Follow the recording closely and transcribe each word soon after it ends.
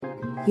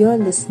You're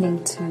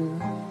listening to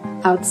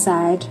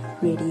Outside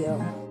Radio.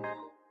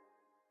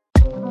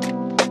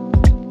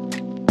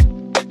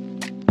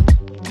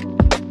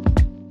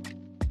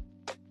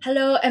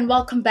 Hello and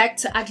welcome back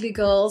to Ugly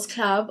Girls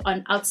Club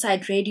on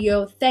Outside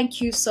Radio.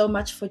 Thank you so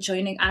much for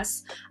joining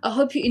us. I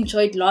hope you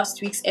enjoyed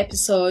last week's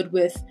episode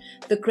with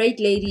the great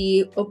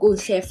lady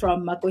Okuhle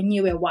from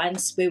Makonyiwe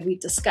Once, where we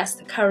discussed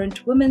the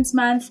current Women's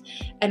Month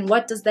and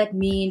what does that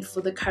mean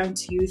for the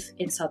current youth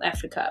in South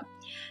Africa.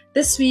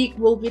 This week,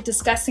 we'll be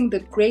discussing the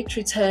great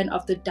return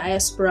of the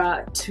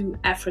diaspora to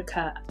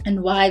Africa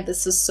and why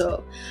this is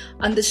so.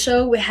 On the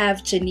show, we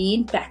have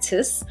Jannine,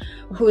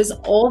 who is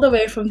all the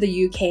way from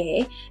the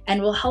UK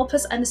and will help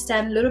us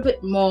understand a little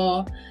bit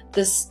more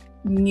this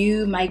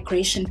new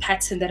migration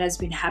pattern that has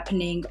been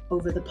happening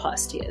over the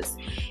past years.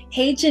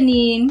 Hey,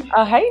 Jannine.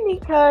 Hey,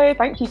 Nikho.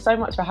 Thank you so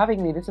much for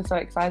having me. This is so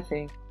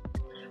exciting.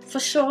 For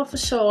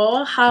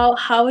sure. How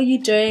are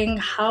you doing?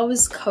 How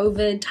is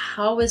COVID?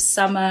 How is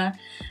summer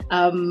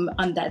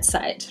on that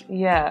side?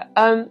 Yeah.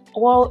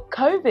 Well,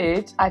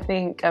 COVID, I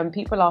think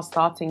people are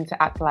starting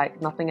to act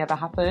like nothing ever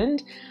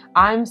happened.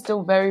 I'm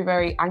still very,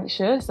 very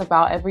anxious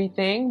about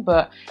everything,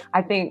 but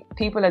I think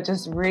people are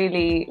just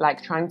really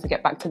trying to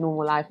get back to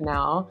normal life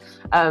now.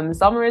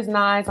 Summer is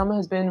nice. Summer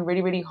has been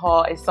really, really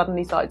hot. It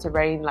suddenly started to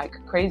rain like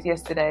crazy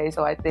yesterday.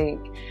 So I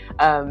think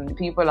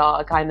people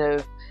are kind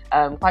of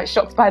quite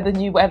shocked by the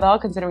new weather,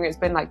 considering it's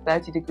been like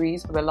 30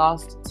 degrees for the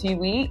last 2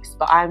 weeks.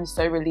 But I'm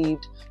so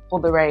relieved for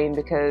the rain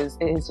because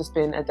it has just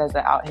been a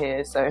desert out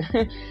here. So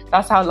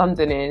that's how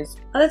London is.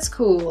 Oh, that's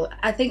cool.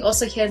 I think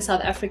also here in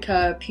South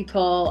Africa,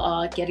 people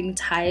are getting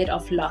tired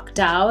of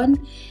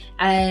lockdown,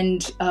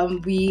 and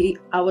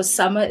our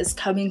summer is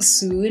coming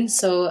soon.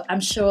 So I'm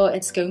sure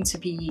it's going to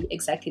be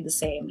exactly the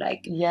same.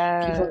 People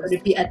are going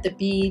to be at the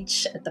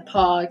beach, at the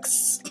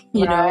parks.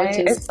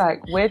 It's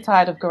like we're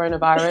tired of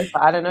coronavirus,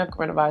 but I don't know if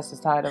coronavirus is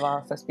tired of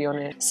us. Let's be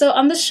honest. So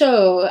on the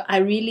show, I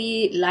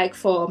really like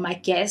for my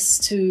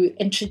guests to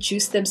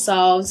introduce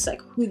themselves,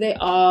 like who they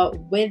are,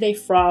 where they're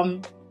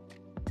from,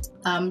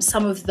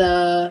 some of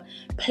the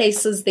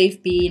places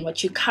they've been,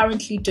 what you're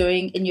currently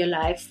doing in your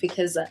life,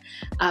 because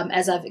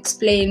as I've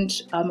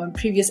explained on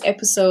previous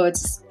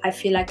episodes, I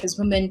feel like as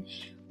women,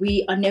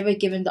 we are never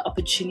given the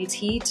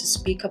opportunity to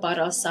speak about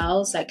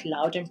ourselves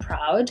loud and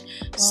proud.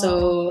 Oh.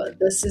 So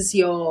this is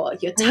your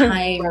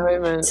time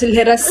to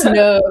let us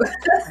know.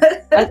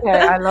 Okay,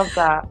 I love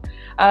that.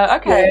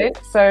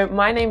 So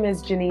my name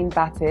is Jannine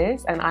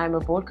and I'm a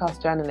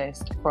broadcast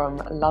journalist from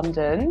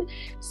London.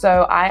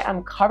 So I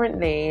am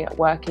currently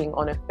working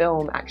on a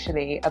film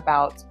actually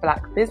about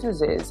Black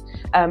businesses.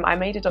 I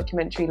made a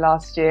documentary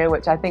last year,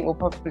 which I think we'll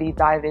probably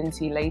dive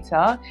into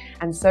later.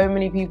 And so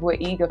many people were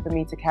eager for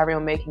me to carry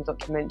on making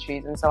documentaries.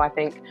 And so I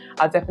think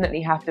I'll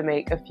definitely have to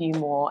make a few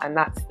more. And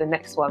that's the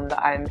next one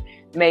that I'm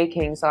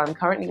making. So I'm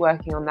currently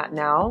working on that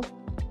now.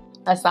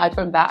 Aside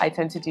from that, I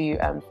tend to do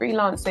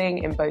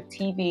freelancing in both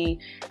TV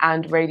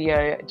and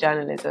radio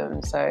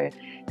journalism. So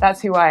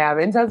that's who I am.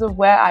 In terms of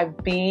where I've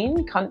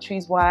been,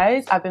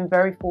 countries-wise, I've been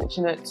very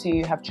fortunate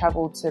to have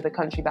travelled to the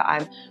country that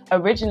I'm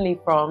originally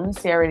from,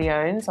 Sierra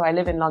Leone. So I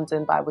live in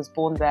London, but I was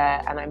born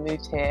there and I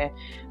moved here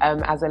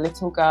as a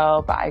little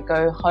girl. But I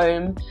go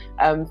home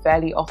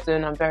fairly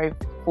often. I'm very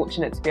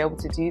fortunate to be able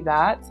to do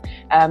that.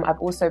 I've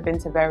also been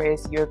to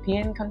various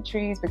European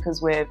countries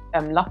because we're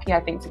lucky, I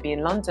think, to be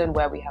in London,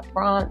 where we have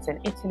France and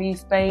Italy,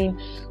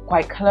 Spain,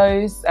 quite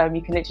close.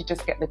 You can literally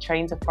just get the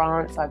train to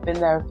France. I've been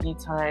there a few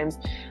times.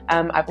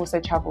 I've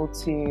also traveled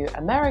to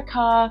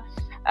America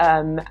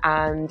and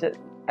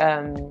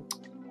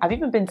I've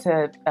even been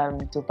to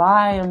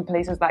Dubai and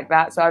places like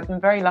that. So I've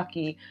been very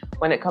lucky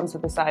when it comes to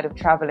the side of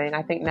traveling.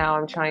 I think now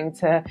I'm trying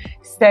to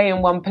stay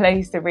in one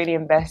place to really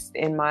invest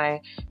in my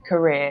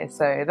career.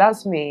 So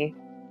that's me.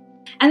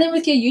 And then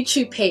with your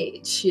YouTube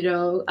page,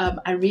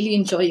 I really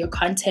enjoy your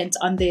content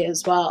on there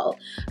as well.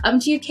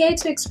 Do you care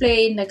to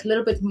explain a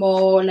little bit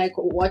more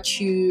what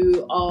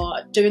you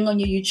are doing on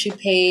your YouTube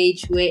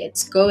page, where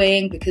it's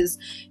going? Because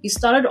you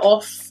started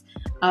off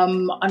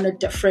on a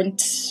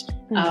different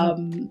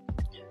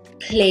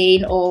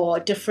plane or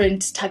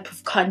different type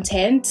of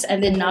content,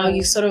 and then now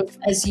you sort of,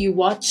 as you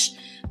watch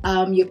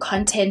your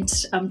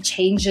content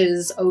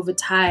changes over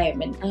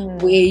time,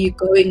 and where you're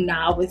going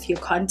now with your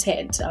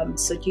content.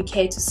 So do you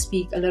care to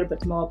speak a little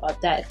bit more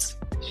about that?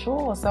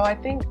 Sure. So I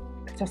think,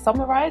 to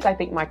summarize, I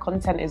think my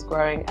content is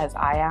growing as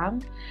I am.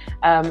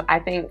 I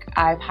think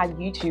I've had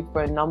YouTube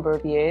for a number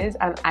of years,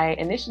 and I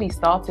initially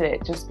started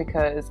it just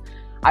because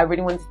I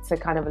really wanted to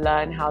kind of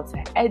learn how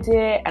to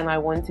edit, and I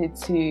wanted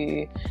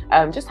to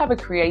just have a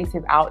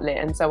creative outlet.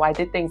 And so I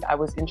did things I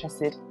was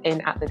interested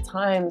in at the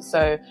time.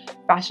 So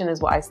fashion is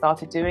what I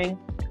started doing.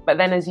 But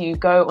then as you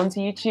go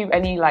onto YouTube,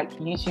 any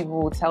YouTube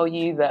will tell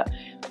you that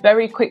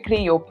very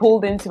quickly you're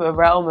pulled into a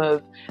realm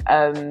of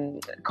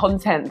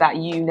content that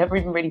you never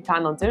even really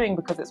plan on doing,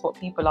 because it's what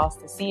people ask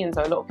to see. And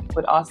so a lot of people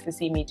would ask to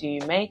see me do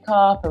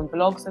makeup and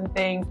vlogs and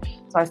things.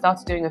 So I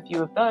started doing a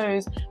few of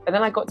those. But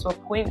then I got to a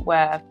point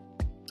where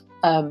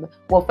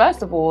Well,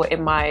 first of all,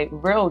 in my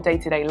real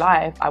day-to-day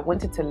life, I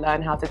wanted to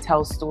learn how to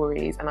tell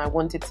stories, and I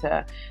wanted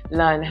to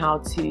learn how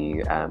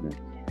to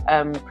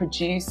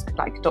produce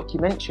like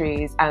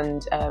documentaries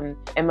and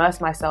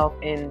immerse myself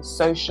in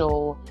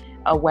socially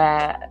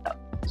aware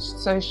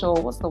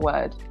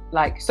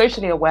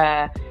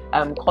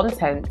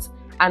content.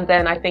 And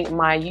then I think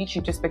my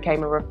YouTube just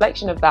became a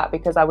reflection of that,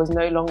 because I was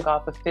no longer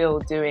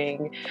fulfilled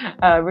doing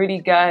really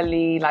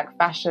girly like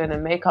fashion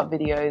and makeup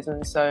videos.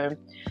 And so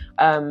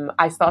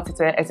I started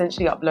to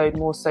essentially upload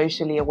more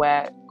socially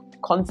aware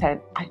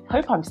content. I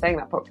hope I'm saying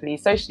that properly.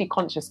 Socially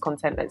conscious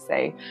content, let's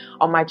say,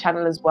 on my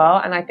channel as well.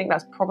 And I think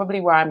that's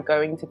probably where I'm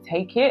going to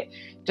take it,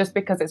 just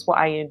because it's what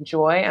I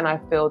enjoy. And I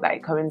feel that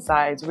it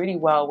coincides really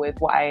well with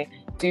what I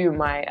do in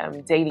my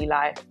daily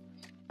life.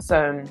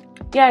 So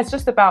yeah, it's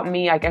just about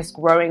me, I guess,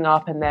 growing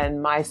up, and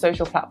then my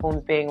social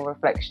platforms being a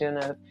reflection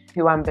of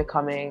who I'm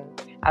becoming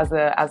as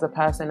a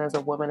person, as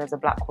a woman, as a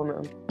Black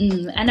woman.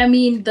 And I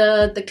mean,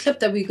 the clip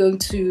that we're going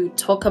to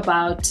talk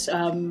about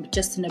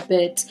just in a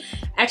bit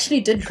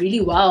actually did really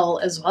well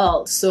as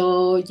well.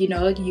 So,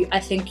 I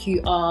think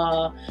you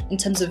are, in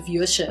terms of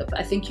viewership,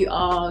 I think you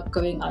are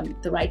going on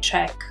the right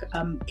track.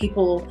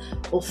 People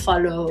will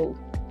follow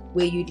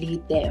where you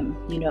lead them,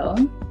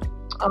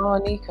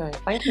 Oh, Nikho,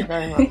 thank you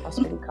very much. That's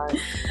really kind.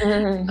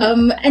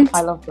 And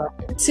I love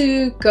that.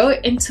 To go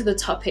into the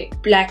topic,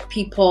 Black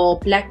people,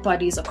 Black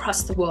bodies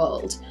across the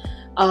world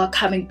are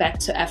coming back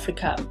to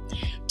Africa.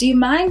 Do you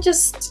mind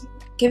just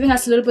giving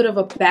us a little bit of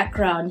a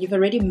background? You've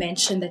already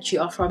mentioned that you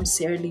are from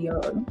Sierra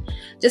Leone.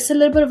 Just a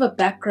little bit of a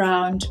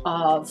background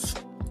of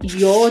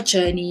your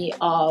journey,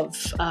 of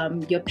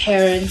your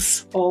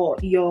parents or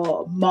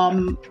your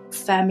mom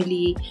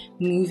family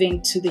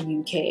moving to the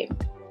UK.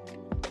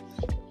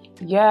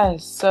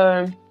 Yes,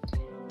 so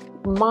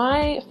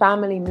my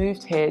family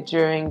moved here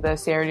during the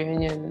Sierra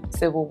Leonean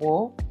Civil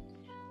War.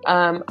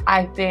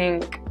 I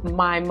think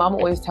my mum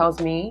always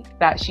tells me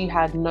that she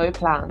had no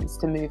plans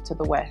to move to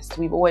the West.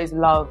 We've always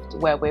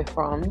loved where we're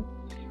from,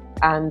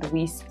 and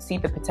we see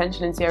the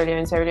potential in Sierra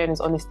Leone. Sierra Leone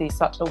is honestly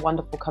such a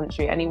wonderful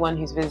country. Anyone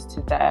who's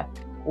visited there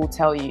will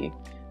tell you.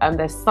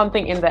 There's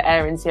something in the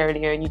air in Sierra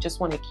Leone. You just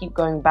want to keep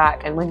going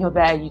back, and when you're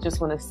there, you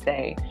just want to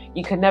stay.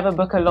 You can never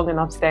book a long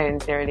enough stay in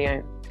Sierra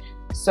Leone.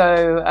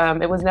 So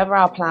it was never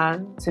our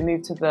plan to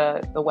move to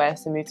the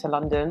West and move to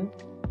London.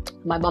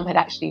 My mum had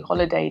actually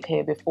holidayed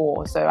here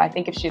before, so I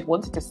think if she had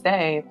wanted to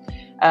stay,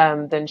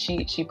 then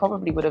she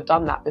probably would have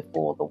done that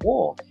before the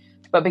war.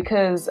 But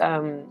because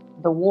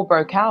the war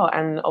broke out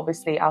and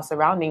obviously our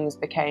surroundings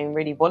became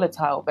really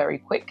volatile very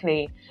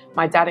quickly,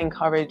 my dad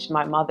encouraged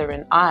my mother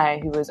and I,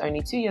 who was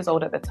only 2 years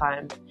old at the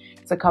time,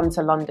 to come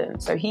to London.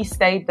 So he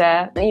stayed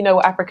there. You know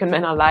what African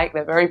men are like,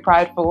 they're very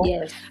prideful.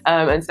 Yes.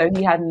 And so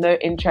he had no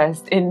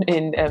interest in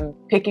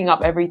picking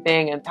up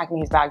everything and packing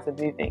his bags and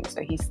moving.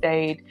 So he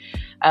stayed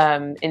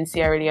in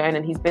Sierra Leone,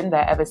 and he's been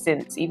there ever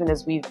since, even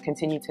as we've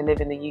continued to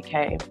live in the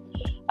UK.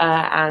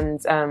 And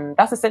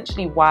that's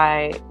essentially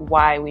why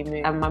we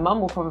moved. And my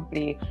mum will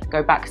probably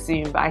go back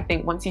soon, but I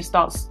think once you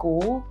start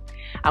school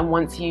and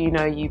once you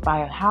buy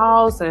a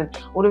house and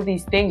all of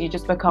these things, you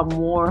just become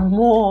more and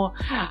more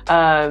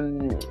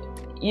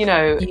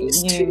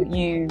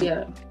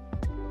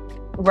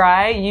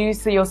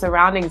used to your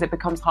surroundings. It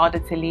becomes harder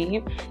to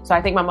leave. So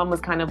I think my mum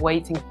was kind of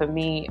waiting for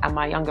me and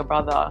my younger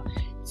brother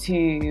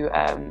to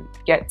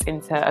get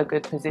into a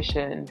good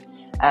position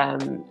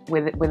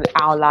with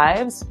our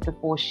lives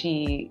before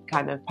she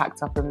kind of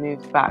packed up and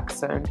moved back.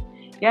 So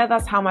yeah,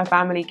 that's how my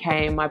family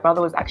came. My brother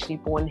was actually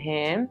born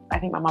here. I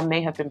think my mum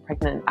may have been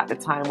pregnant at the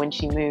time when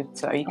she moved.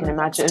 So you can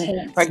imagine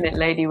a pregnant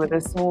lady with a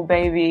small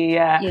baby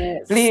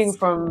fleeing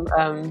from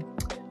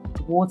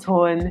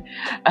war-torn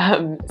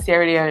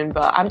Sierra Leone.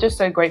 But I'm just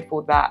so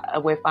grateful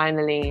that we're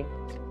finally,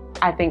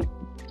 I think,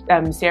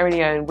 Sierra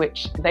Leone,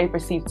 which they've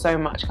received so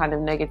much kind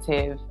of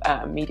negative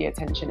media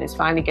attention, is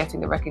finally getting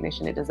the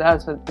recognition it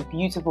deserves for the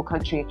beautiful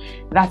country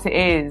that it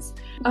is.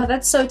 Oh,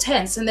 that's so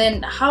tense. And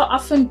then how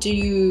often do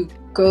you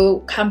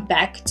come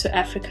back to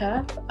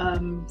Africa,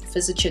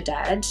 visit your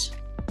dad?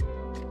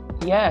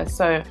 Yeah,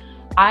 so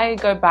I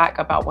go back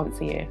about once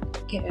a year.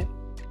 Okay.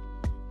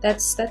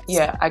 That's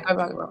yeah, I go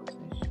back about once a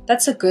year.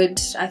 That's a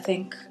good, I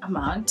think,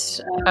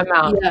 amount.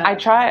 Yeah.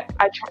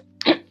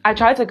 I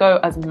try to go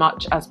as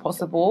much as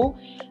possible.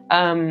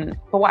 But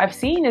what I've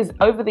seen is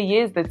over the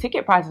years, the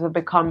ticket prices have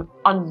become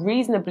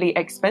unreasonably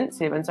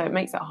expensive. And so it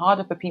makes it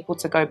harder for people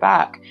to go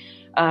back.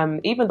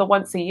 Even the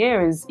once a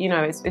year is,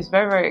 it's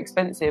very, very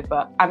expensive.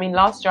 But I mean,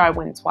 last year I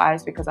went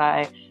twice because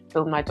I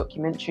filmed my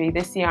documentary.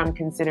 This year I'm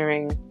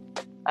considering,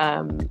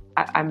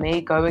 I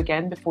may go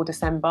again before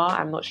December.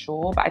 I'm not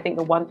sure. But I think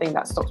the one thing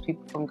that stops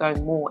people from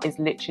going more is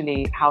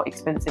literally how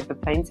expensive the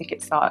plane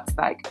ticket starts.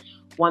 Like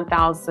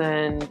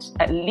 1,000,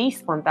 at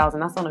least 1,000.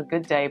 That's on a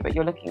good day, but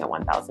you're looking at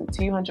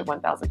 1,200,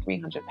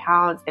 1,300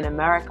 pounds. In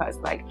America, it's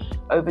like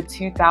over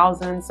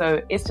 2,000.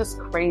 So it's just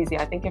crazy.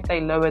 I think if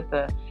they lowered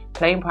the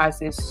plane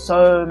prices,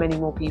 so many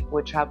more people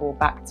would travel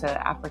back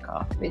to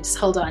Africa. Wait, just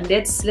hold on.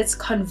 Let's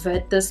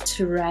convert this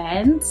to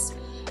rands,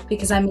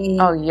 because I mean,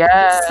 oh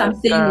yeah,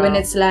 something when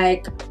it's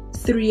like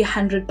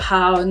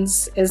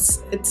 £300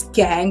 is it's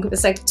gang.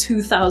 It's like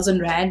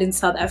 2,000 rand in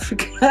South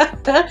Africa.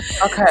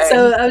 Okay.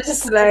 So I was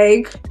just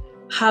like,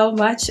 how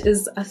much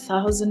is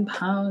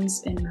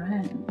 £1,000 in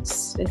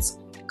rands? Let's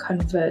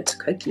convert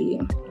quickly.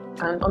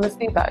 And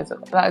honestly, that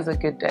is a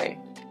good day.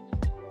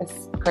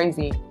 It's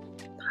crazy.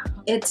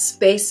 It's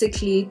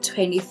basically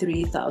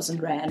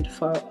 23,000 rand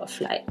for a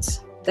flight.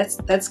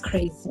 That's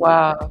crazy.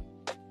 Wow.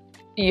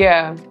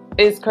 Yeah,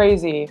 it's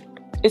crazy.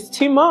 It's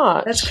too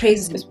much. That's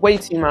crazy. It's way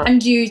too much.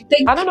 And do you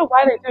think, I don't know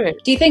why they do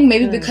it. Do you think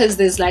maybe because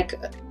there's like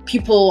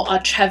people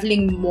are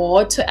traveling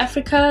more to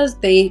Africa,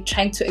 they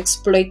trying to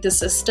exploit the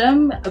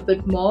system a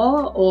bit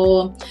more,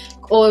 or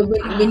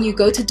when you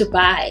go to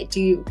Dubai,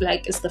 do you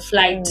like, is the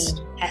flight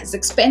as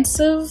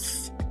expensive?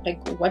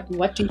 Like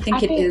what do you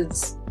think it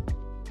is?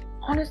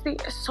 Honestly,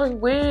 it's so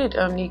weird,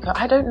 Nikho.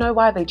 I don't know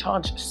why they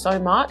charge so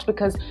much,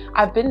 because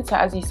I've been to,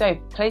 as you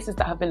say, places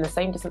that have been the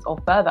same distance or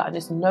further, and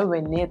it's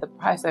nowhere near the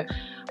price. So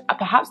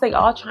perhaps they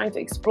are trying to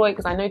exploit,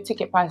 because I know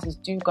ticket prices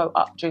do go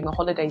up during the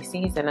holiday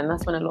season, and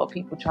that's when a lot of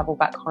people travel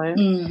back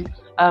home.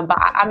 But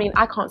I mean,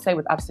 I can't say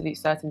with absolute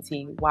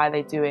certainty why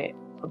they do it,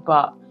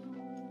 but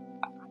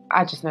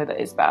I just know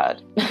that it's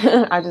bad.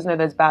 I just know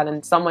that it's bad,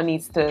 and someone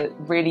needs to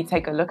really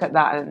take a look at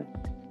that, and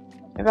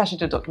maybe I should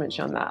do a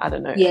documentary on that. I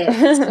don't know.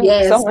 Yes,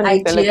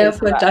 idea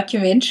for a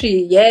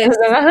documentary. Yes,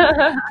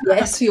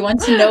 yes, we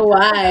want to know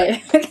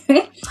why.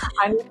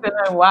 I need to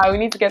know why. We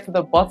need to get to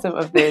the bottom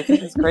of this.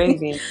 This is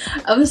crazy.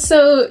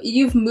 So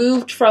you've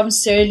moved from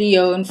Sierra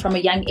Leone from a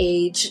young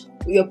age.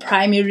 Your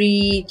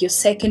primary, your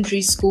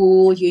secondary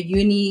school, your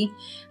uni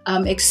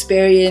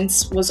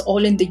experience was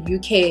all in the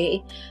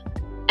UK.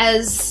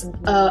 As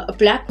a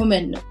Black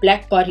woman,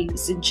 Black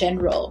bodies in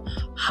general,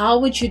 how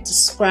would you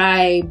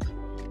describe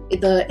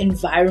the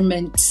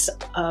environment,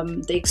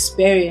 the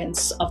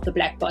experience of the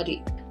Black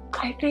body?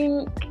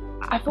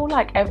 I feel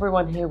like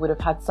everyone here would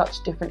have had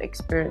such different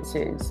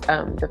experiences,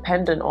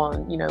 dependent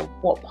on, you know,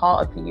 what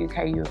part of the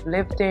UK you've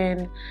lived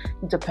in,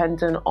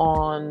 dependent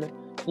on,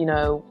 you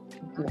know,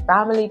 the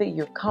family that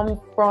you've come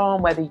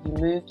from, whether you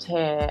moved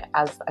here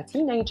as a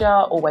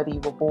teenager or whether you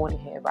were born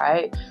here,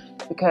 right?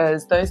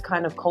 Because those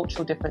kind of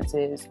cultural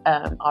differences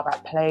are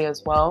at play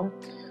as well.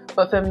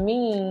 But for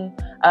me,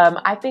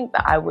 I think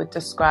that I would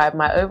describe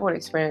my overall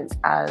experience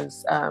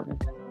as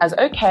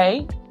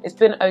okay. It's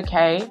been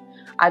okay.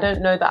 I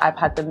don't know that I've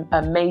had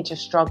a major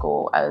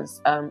struggle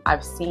as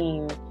I've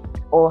seen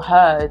or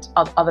heard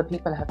other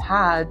people have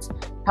had.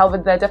 However,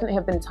 there definitely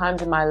have been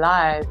times in my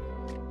life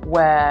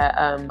where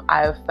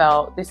I have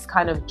felt this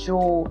kind of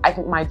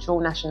my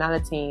dual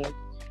nationality.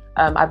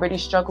 I've really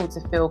struggled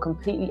to feel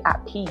completely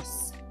at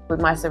peace with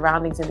my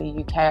surroundings in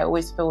the UK. I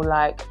always feel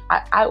like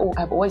I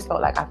have always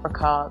felt like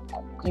Africa,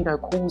 you know,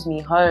 calls me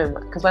home,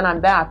 because when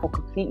I'm there I feel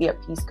completely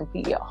at peace,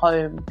 completely at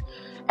home.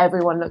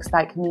 Everyone looks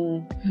like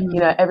me, you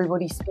know,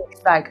 everybody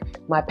speaks like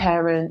my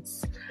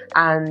parents,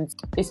 and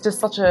it's just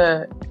such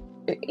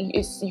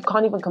you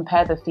can't even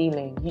compare the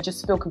feeling. You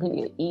just feel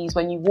completely at ease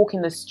when you walk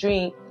in the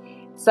street.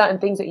 Certain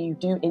things that you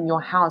do in your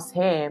house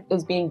here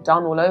is being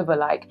done all over,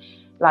 like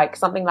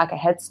something like a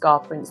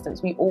headscarf, for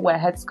instance. We all wear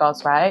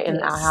headscarves, right, in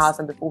our house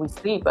and before we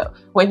sleep. But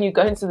when you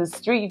go into the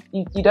street,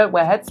 you don't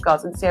wear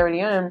headscarves. In Sierra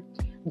Leone,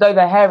 though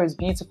their hair is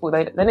beautiful,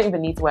 they don't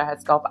even need to wear a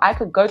headscarf. I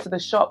could go to the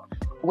shop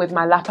with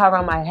my lapa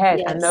around my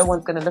head and no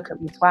one's going to look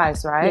at me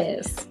twice, right?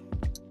 Yes.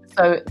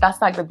 So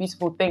that's like the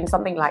beautiful thing.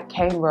 Something like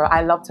camera,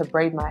 I love to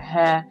braid my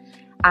hair.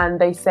 And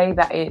they say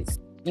that it's,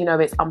 you know,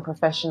 it's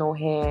unprofessional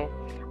here.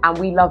 And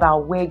we love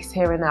our wigs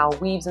here and our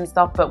weaves and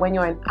stuff. But when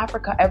you're in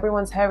Africa,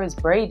 everyone's hair is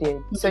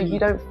braided. So you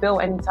don't feel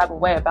any type of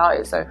way about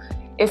it. So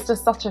it's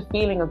just such a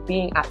feeling of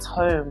being at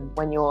home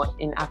when you're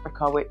in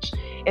Africa, which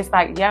it's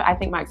like, yeah, I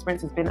think my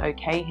experience has been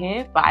okay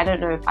here. But I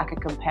don't know if I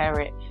could compare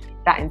it,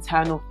 that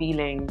internal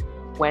feeling,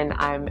 when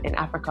I'm in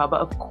Africa.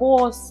 But of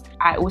course,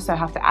 I also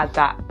have to add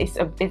that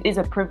it is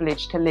a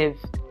privilege to live,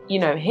 you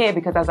know, here,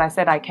 because as I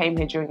said, I came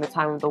here during the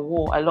time of the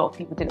war. A lot of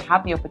people didn't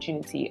have the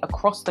opportunity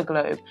across the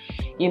globe.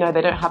 You know,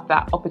 they don't have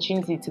that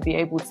opportunity to be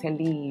able to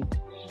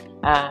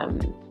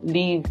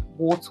leave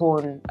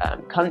war-torn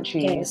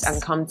countries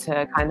and come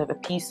to kind of a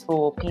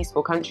peaceful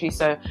country.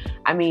 So,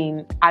 I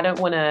mean, I don't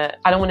want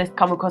to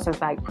come across as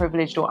like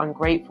privileged or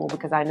ungrateful,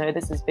 because I know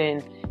this has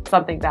been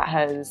something that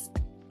has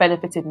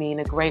benefited me in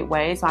a great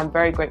way. So I'm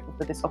very grateful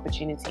for this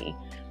opportunity.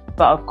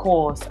 But of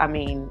course, I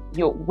mean,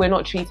 we're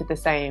not treated the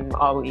same,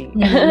 are we,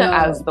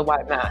 as the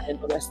white man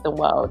in the Western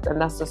world? And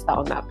that's just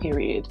on that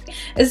period.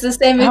 It's the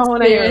same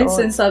experience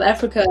in South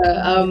Africa.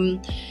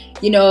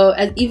 You know,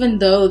 even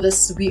though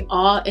we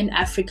are in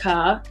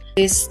Africa,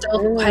 there's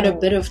still quite a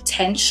bit of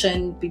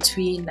tension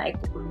between like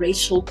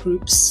racial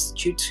groups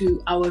due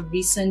to our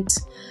recent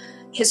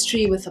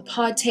history with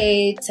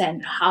apartheid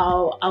and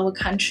how our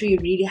country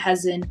really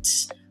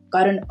hasn't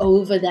gotten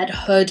over that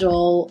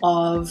hurdle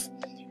of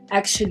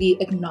actually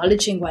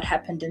acknowledging what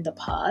happened in the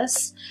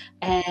past,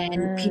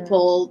 and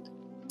people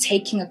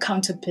taking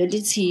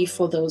accountability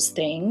for those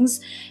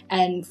things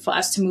and for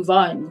us to move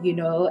on, you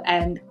know,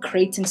 and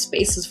creating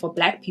spaces for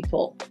Black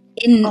people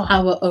in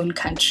our own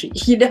country.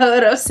 You know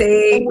what I'm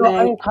saying? In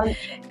our own country.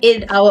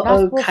 In our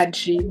own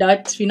country.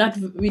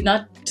 We're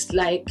not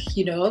like,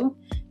 you know,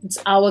 it's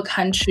our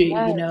country,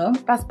 you know.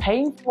 That's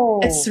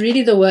painful. It's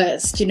really the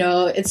worst, you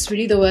know. It's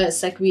really the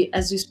worst. Like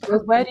as we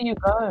spoke. Where do you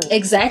go?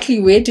 Exactly,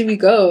 where do we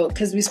go?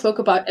 Because we spoke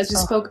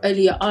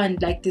earlier on,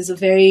 like there's a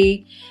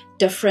very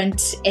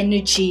different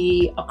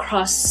energy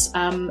across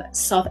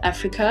South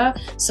Africa.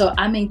 So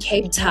I'm in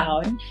Cape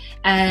Town,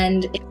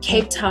 and in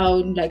Cape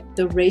Town, like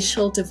the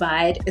racial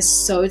divide is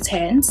so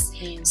tense.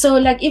 So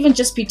like even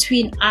just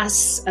between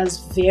us as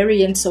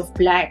variants of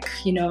Black,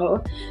 you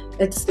know,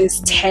 it's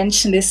this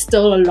tension. There's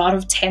still a lot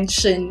of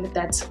tension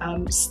that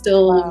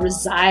still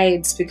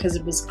resides because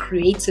it was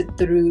created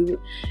through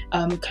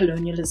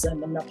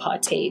colonialism and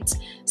apartheid.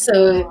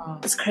 So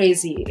it's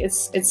crazy.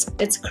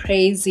 It's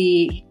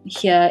crazy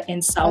here in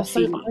Southie.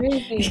 So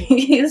crazy.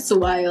 It's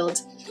wild.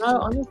 No,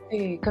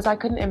 honestly, because I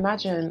couldn't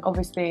imagine.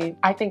 Obviously,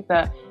 I think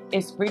that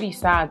it's really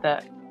sad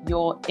that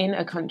you're in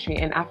a country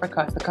in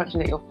Africa. It's the country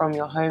that you're from,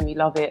 your home, you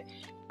love it,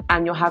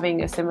 and you're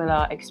having a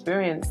similar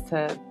experience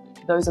to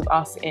those of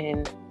us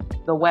in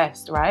the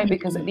West, right?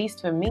 Because at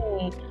least for me,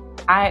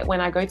 when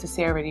I go to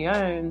Sierra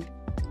Leone,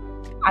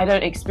 I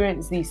don't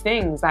experience these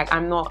things. Like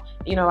I'm not,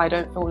 you know, I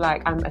don't feel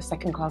like I'm a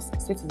second-class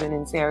citizen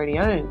in Sierra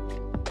Leone.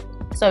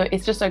 So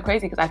it's just so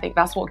crazy, because I think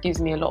that's what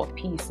gives me a lot of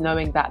peace,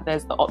 knowing that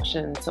there's the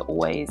option to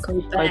always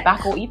go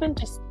back, or even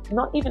just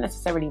not even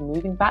necessarily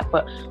moving back,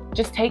 but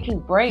just taking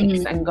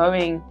breaks and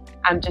going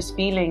and just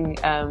feeling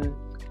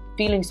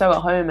so at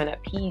home and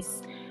at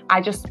peace.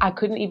 I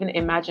couldn't even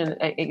imagine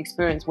an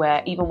experience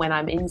where even when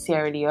I'm in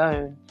Sierra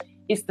Leone,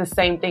 it's the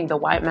same thing. The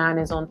white man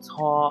is on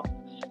top,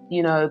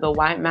 you know, the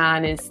white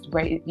man is,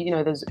 you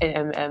know, there's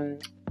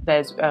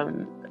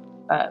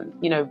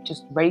you know,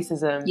 just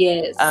racism.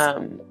 Yes.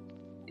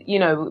 You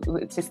know,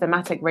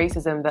 systematic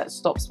racism that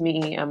stops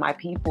me and my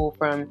people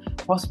from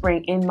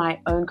prospering in my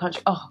own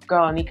country. Oh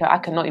God, Nikho, I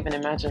cannot even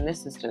imagine.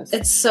 This is just...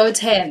 It's so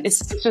tense.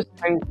 It's just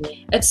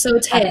crazy. It's so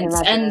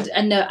tense.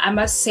 And I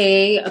must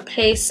say, a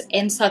place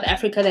in South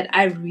Africa that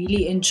I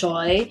really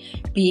enjoy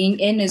being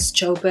in is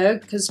Joburg,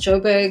 because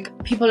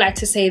Joburg, people like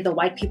to say the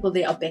white people,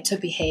 they are better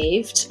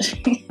behaved.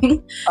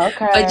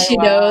 Okay. But you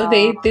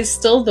know, there's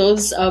still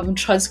those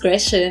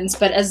transgressions.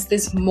 But as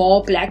there's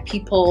more Black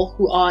people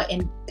who are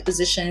in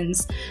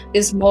positions,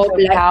 there's more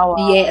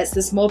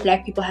there's more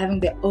Black people having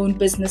their own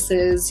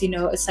businesses, you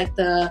know, it's like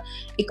the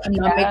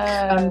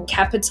economic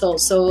capital.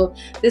 So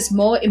there's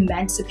more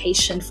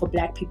emancipation for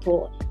Black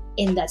people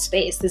in that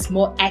space. There's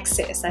more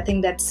access. I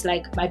think that's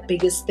like my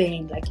biggest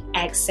thing. Like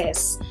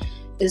access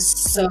is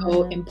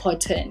so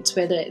important,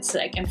 whether it's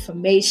like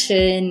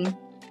information,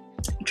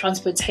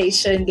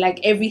 transportation,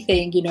 like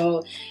everything, you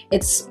know,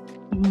 it's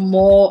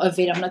more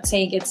available. I'm not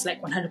saying it's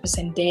like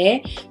 100% there,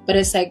 but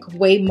it's like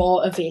way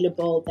more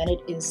available than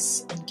it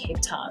is in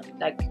Cape Town.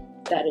 Like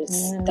that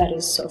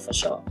is so for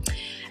sure.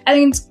 I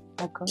think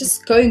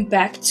just going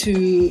back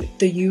to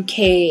the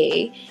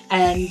UK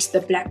and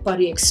the Black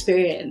body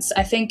experience,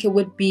 I think it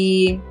would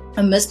be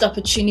a missed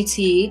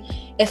opportunity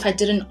if I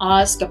didn't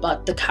ask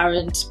about the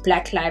current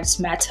Black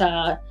Lives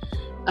Matter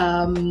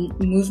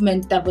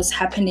movement that was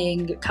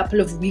happening a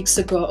couple of weeks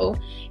ago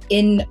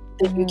in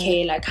the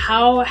UK. Like,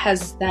 how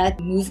has that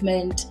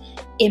movement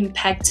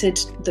impacted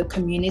the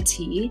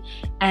community,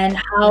 and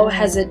how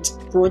has it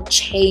brought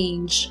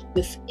change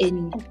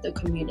within the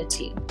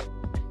community?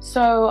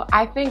 So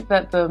I think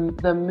that the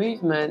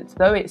movement,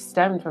 though it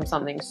stemmed from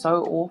something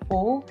so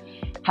awful,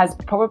 has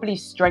probably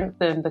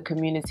strengthened the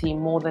community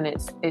more than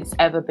it's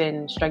ever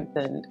been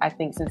strengthened, I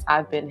think, since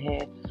I've been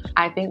here.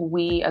 I think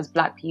we as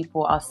Black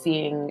people are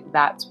seeing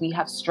that we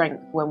have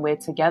strength when we're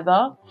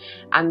together.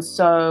 And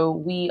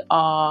so we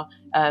are,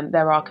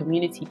 there are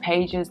community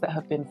pages that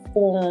have been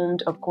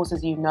formed. Of course,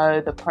 as you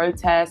know, the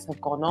protests have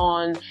gone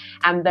on,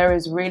 and there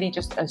is really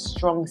just a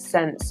strong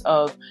sense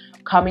of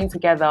coming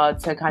together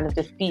to kind of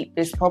defeat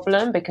this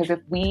problem, because if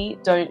we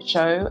don't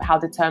show how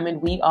determined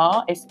we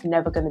are, it's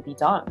never going to be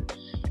done.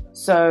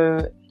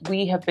 So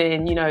we have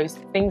been, you know,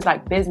 things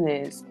like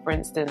business, for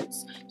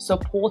instance,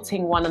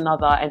 supporting one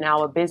another in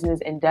our business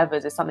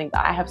endeavors is something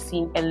that I have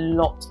seen a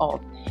lot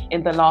of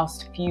in the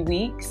last few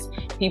weeks.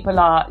 People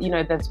are, you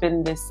know, there's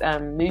been this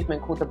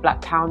movement called the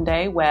Black Pound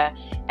Day, where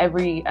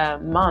every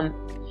month,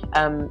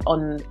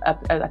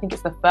 I think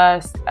it's the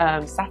first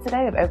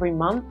Saturday of every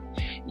month,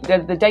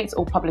 the date's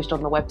all published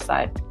on the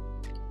website.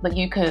 But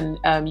you can,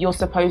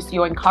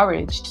 you're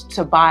encouraged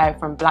to buy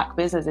from Black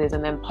businesses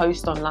and then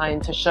post online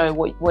to show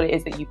what it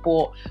is that you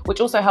bought,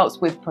 which also helps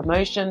with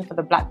promotion for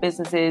the Black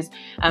businesses,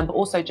 but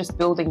also just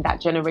building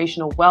that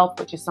generational wealth,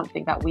 which is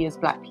something that we as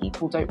Black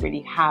people don't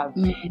really have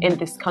in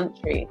this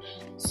country.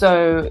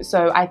 So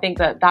I think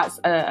that that's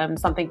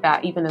something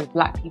that even as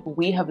Black people,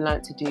 we have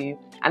learned to do.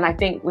 And I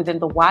think within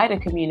the wider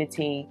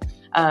community,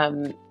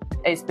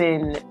 it's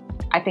been,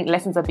 I think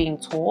lessons are being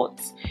taught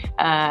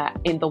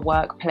in the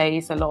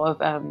workplace. A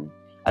lot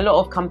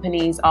of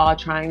companies are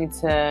trying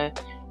to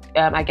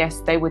I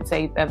guess they would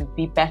say,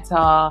 be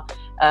better,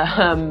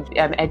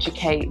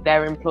 educate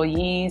their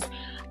employees.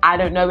 I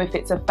don't know if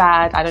it's a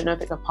fad. I don't know if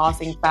it's a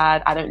passing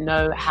fad. I don't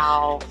know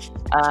how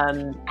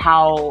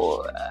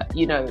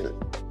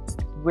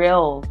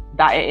real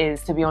that it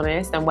is, to be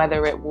honest, and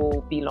whether it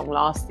will be long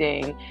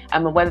lasting,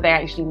 and whether they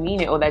actually mean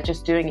it or they're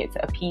just doing it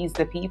to appease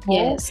the people.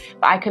 Yes.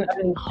 But I can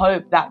only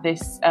hope that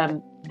this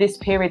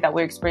period that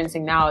we're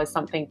experiencing now is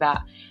something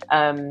that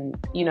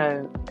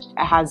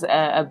has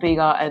a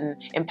bigger and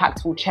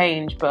impactful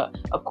change. But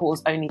of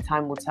course, only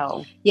time will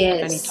tell.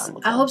 Yes,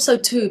 I hope so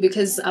too,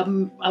 because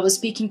I was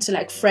speaking to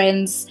like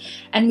friends,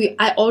 and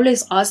I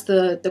always ask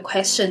the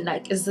question,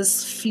 like, is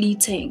this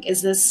fleeting?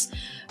 Is this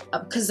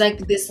because like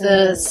there's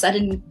the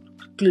sudden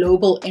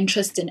global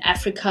interest in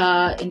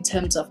Africa in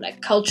terms of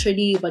like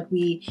culturally what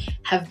we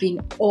have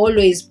been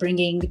always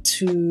bringing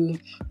to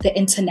the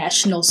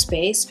international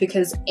space,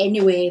 because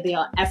anyway there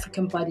are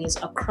African bodies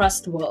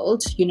across the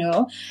world,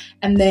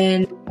 and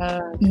then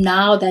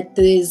now that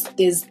there's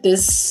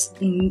this,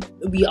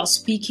 we are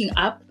speaking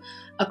up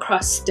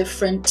across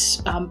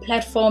different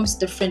platforms,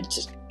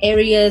 different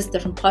areas,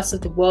 different parts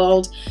of the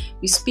world.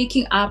 We're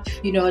speaking up,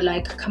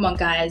 like, come on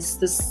guys,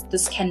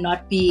 this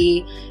cannot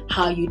be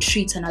how you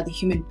treat another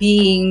human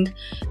being,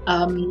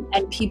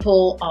 and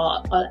people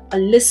are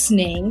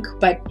listening,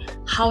 but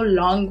how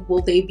long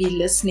will they be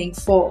listening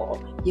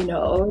for?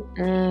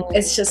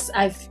 It's just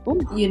I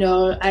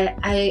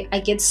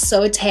get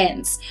so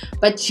tense.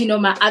 But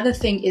my other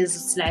thing is,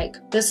 it's like,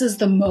 this is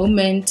the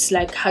moment,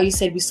 like how you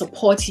said, we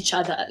support each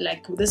other.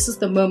 Like, this is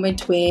the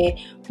moment where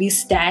we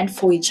stand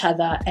for each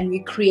other and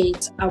we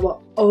create our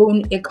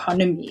own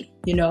economy,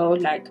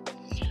 like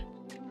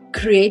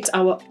create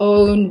our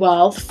own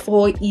wealth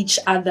for each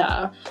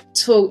other,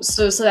 so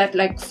that,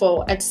 like,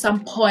 for at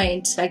some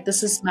point, like,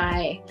 this is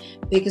my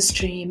biggest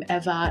dream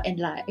ever in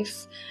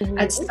life.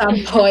 At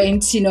some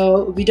point,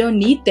 we don't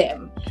need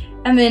them.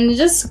 And then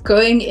just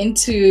going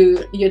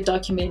into your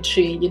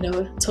documentary,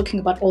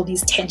 talking about all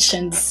these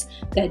tensions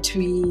that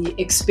we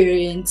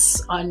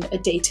experience on a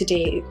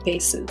day-to-day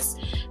basis.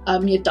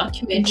 Your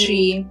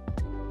documentary,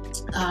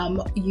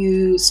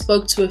 you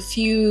spoke to a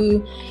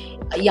few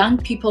young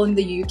people in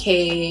the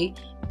UK.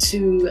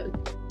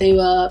 They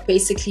were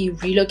basically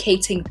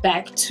relocating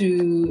back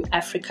to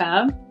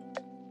Africa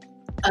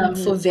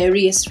for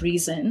various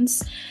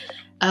reasons.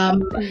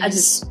 I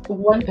just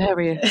want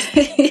various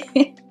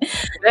reasons,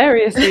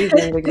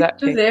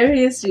 exactly.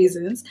 Various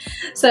reasons.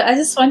 So I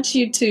just want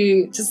you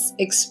to just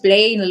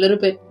explain a little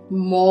bit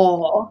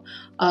more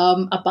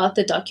about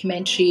the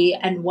documentary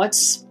and what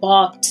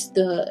sparked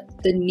the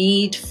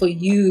need for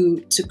you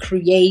to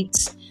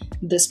create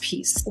this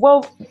piece.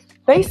 Well,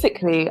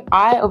 basically,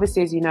 I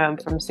obviously, as you know, I'm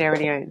from Sierra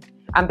Leone.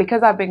 And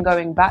because I've been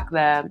going back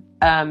there,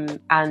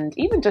 and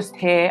even just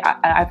here,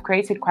 I've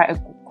created quite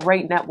a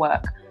great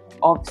network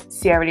of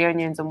Sierra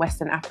Leoneans and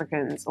West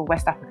Africans,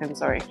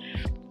 sorry.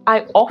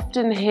 I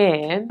often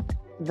hear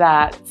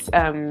that,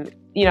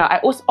 I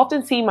also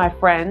often see my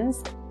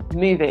friends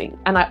moving,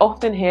 and I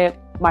often hear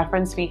my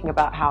friends speaking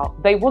about how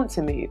they want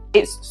to move.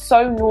 It's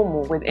so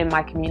normal within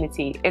my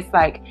community. It's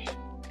like,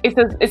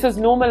 it's as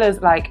normal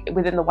as, like,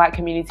 within the white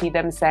community,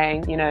 them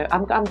saying,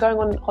 I'm going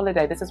on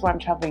holiday. This is where I'm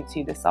traveling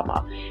to this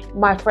summer.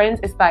 My friends,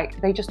 it's like,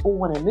 they just all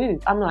want to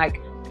move. I'm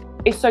like,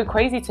 it's so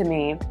crazy to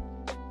me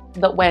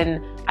that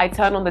when I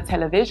turn on the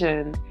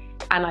television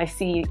and I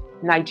see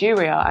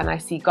Nigeria and I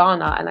see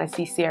Ghana and I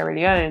see Sierra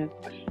Leone,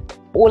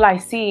 all I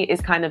see is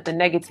kind of the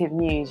negative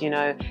news.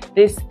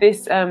 This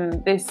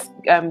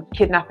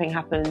kidnapping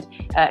happened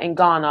in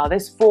Ghana.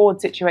 This fraud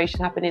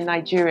situation happened in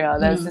Nigeria.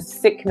 There's a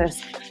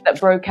sickness that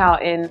broke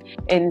out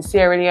in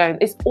Sierra Leone.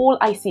 It's all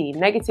I see,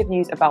 negative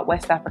news about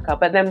West Africa.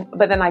 But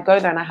then I go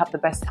there and I have the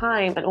best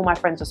time, and all my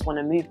friends just want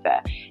to move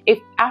there. If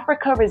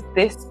Africa is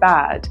this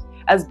bad,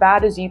 as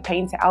bad as you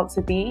paint it out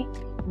to be,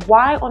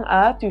 why on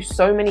earth do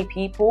so many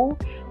people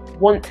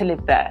want to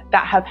live there,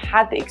 that have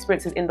had the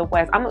experiences in the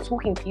West? I'm not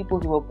talking people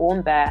who were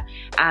born there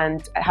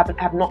and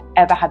have not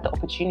ever had the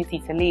opportunity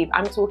to leave.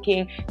 I'm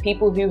talking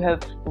people who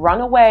have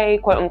run away,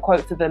 quote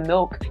unquote, to the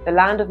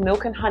land of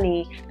milk and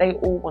honey. They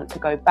all want to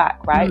go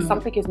back, right?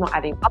 Something is not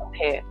adding up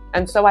here.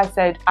 And so I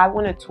said, I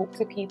want to talk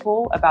to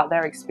people about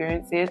their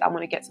experiences. I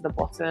want to get to the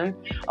bottom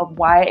of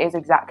why it is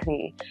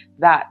exactly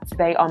that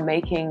they are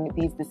making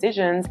these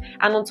decisions.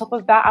 And on top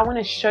of that, I want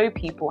to show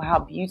people how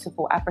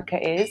beautiful Africa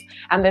is.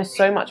 And there's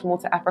so much more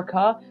to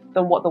Africa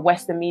than what the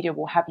Western media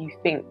will have you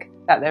think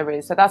that there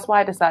is. So that's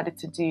why I decided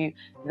to do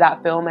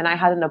that film. And I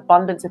had an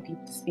abundance of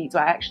people to speak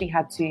to. I actually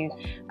had to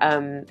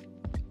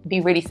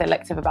be really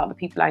selective about the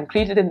people I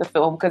included in the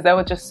film, because there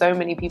were just so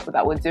many people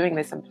that were doing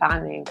this and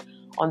planning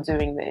on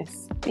doing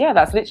this. Yeah,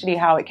 that's literally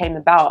how it came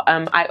about.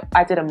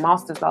 I did a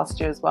master's last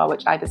year as well,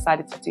 which I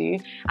decided to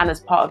do, and as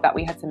part of that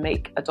we had to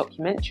make a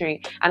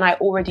documentary, and I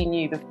already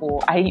knew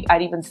before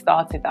I'd even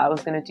started that I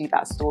was going to do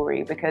that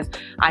story, because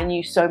I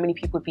knew so many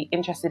people would be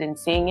interested in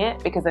seeing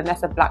it, because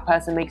unless a black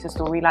person makes a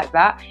story like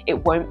that,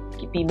 it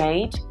won't be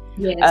made.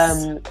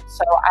 Yes.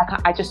 So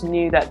I just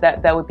knew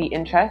that there would be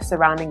interest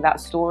surrounding that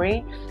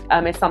story.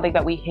 It's something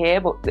that we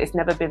hear, but it's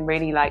never been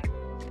really like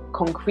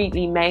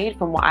concretely made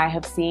from what I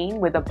have seen,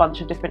 with a bunch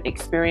of different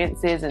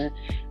experiences. And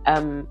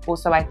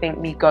also I think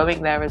me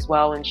going there as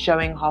well and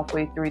showing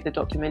halfway through the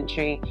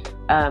documentary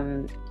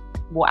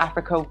what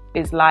Africa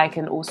is like,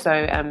 and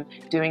also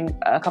doing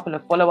a couple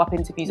of follow-up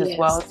interviews as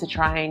well, to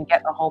try and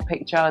get the whole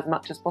picture as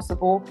much as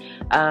possible.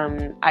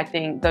 I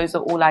think those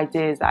are all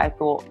ideas that I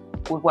thought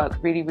would work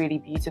really, really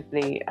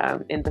beautifully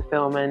in the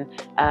film.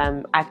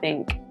 And I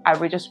think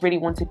I just really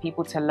wanted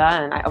people to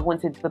learn. I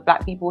wanted the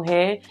Black people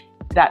here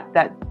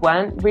that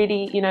weren't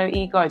really,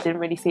 eager, didn't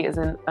really see it as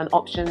an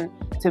option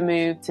to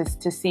move,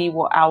 to see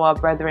what our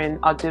brethren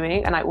are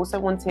doing. And I also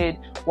wanted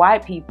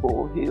white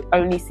people who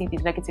only see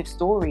these negative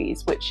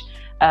stories, which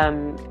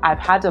I've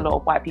had a lot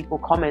of white people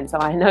comment, so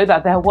I know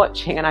that they're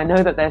watching, and I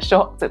know that they're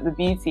shocked at the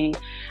beauty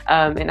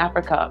in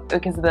Africa,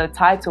 because the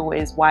title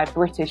is Why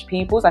British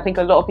Peoples. I think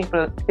a lot of people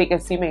are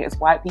assuming it's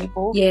white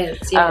people.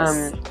 Yes.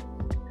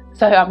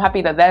 So I'm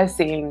happy that they're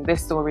seeing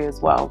this story as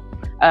well.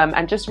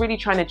 And just really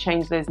trying to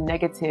change those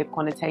negative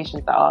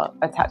connotations that are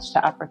attached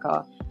to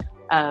Africa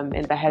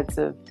in the heads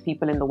of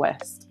people in the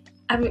West.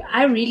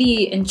 I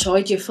really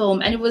enjoyed your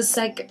film, and it was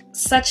like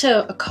such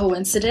a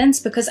coincidence,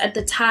 because at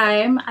the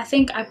time, I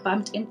think I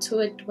bumped into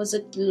it, was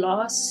it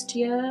last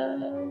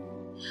year?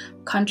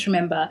 Can't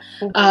remember.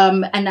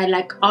 And I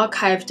like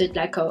archived it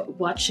like a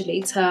watch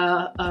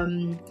later,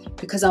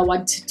 because I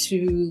wanted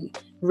to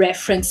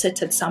reference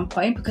it at some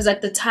point, because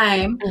at the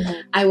time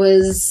I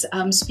was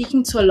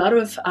speaking to a lot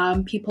of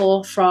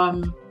people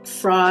from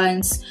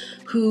France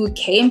who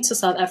came to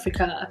South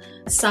Africa.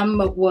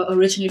 Some were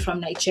originally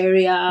from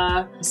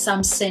Nigeria,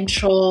 some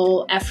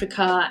Central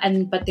Africa,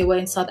 but they were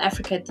in South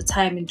Africa at the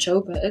time, in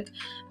Joburg,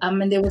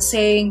 and they were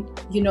saying,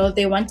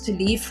 they want to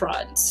leave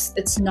France.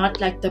 It's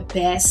not like the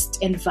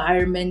best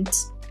environment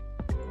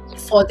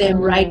for them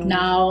right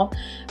now.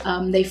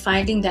 They're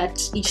finding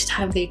that each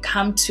time they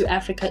come to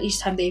Africa, each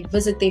time they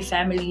visit their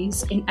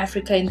families in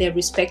Africa, in their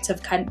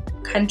respective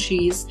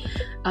countries,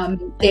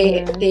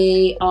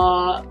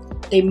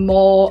 they're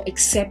more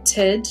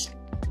accepted,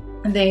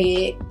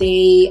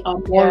 they are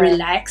more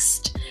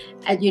relaxed.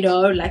 And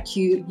like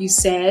you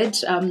said,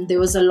 there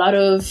was a lot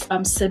of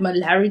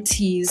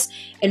similarities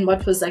in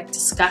what was like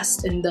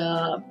discussed in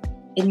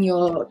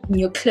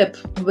your clip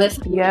with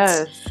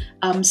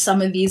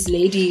some of these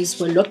ladies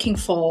were looking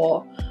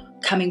for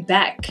coming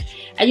back.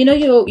 And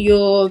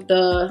you're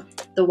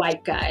the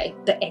white guy,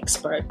 the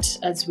expert,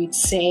 as we'd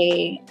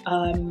say,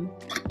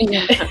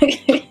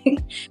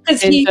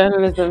 because in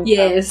journalism.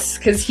 Yes,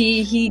 because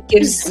he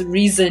gives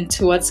reason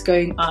to what's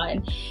going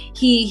on.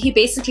 He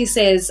basically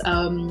says,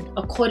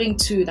 according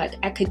to like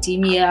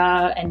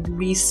academia and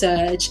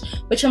research,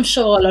 which I'm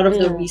sure a lot of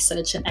the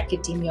research in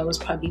academia was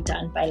probably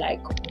done by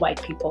like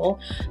white people.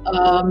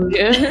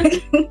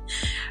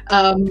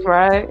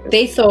 Right.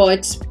 They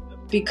thought,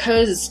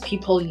 because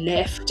people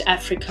left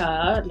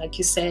Africa, like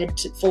you said,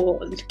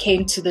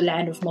 came to the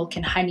land of milk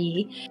and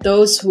honey,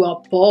 those who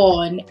are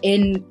born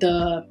in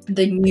the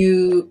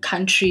new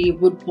country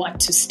would want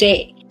to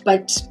stay.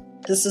 But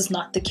this is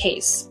not the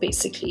case,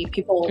 basically.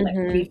 People,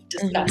 like we've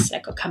discussed,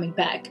 like, are coming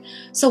back.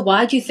 So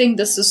why do you think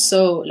this is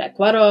so? Like,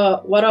 what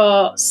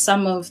are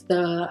some of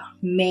the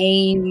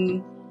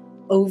main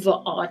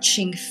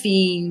overarching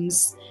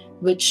themes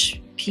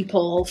which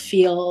people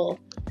feel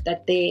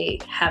that they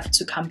have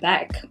to come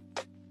back?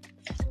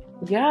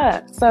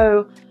 Yeah,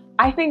 so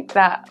I think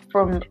that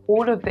from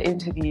all of the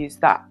interviews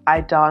that I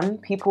done,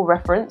 people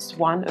referenced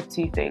one of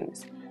two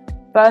things.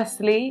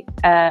 Firstly,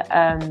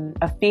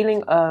 a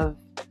feeling of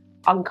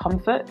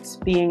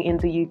uncomfort being in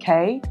the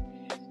UK,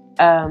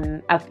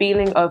 a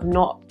feeling of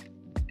not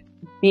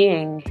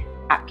being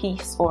at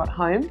peace or at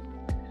home,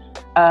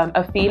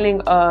 a feeling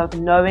of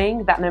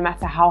knowing that no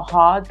matter how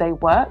hard they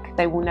work,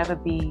 they will never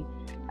be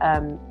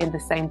in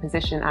the same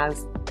position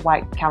as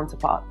white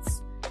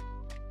counterparts.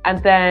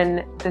 And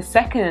then the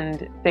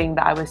second thing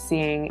that I was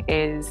seeing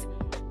is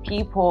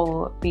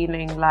people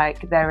feeling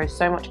like there is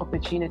so much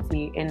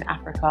opportunity in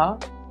Africa,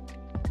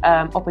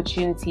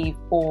 opportunity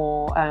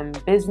for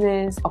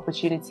business,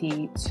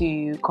 opportunity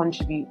to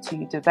contribute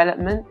to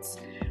development,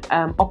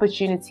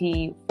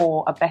 opportunity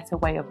for a better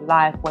way of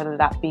life, whether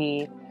that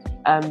be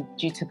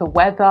due to the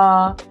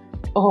weather,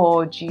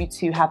 or due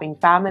to having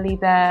family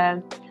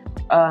there,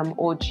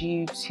 or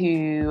due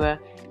to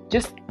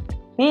just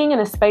being in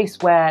a space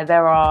where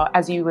there are,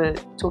 as you were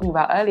talking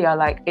about earlier,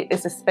 like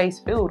it's a space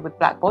filled with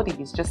Black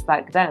bodies just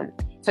like them.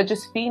 So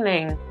just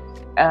feeling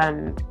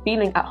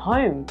at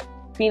home.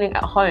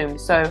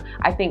 So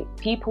I think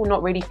people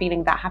not really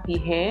feeling that happy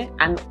here,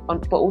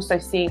 but also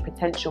seeing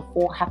potential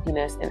for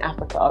happiness in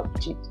Africa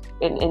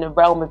in a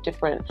realm of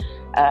different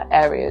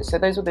areas. So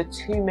those were the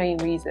two main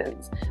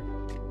reasons.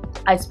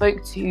 I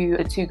spoke to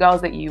the two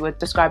girls that you were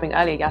describing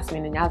earlier,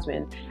 Yasmin and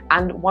Yasmin,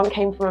 and one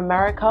came from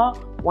America,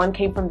 one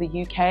came from the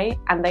UK,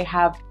 and they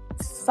have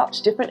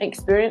such different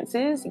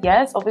experiences.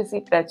 Yes,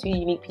 obviously they're two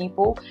unique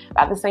people,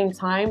 but at the same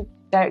time,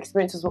 their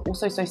experiences were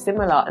also so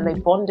similar, and they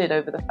bonded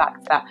over the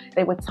fact that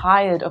they were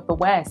tired of the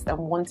West and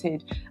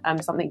wanted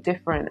something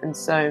different. And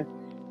so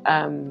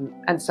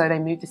they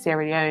moved to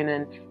Sierra Leone,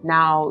 and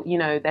now, you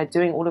know, they're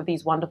doing all of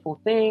these wonderful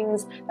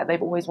things that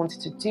they've always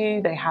wanted to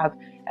do. They have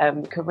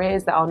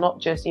careers that are not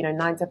just, you know,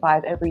 9 to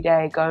 5 every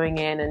day, going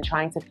in and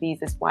trying to please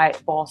this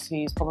white boss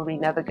who's probably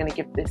never going to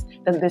give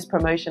them this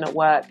promotion at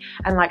work,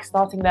 and like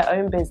starting their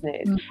own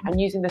business and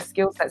using the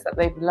skill sets that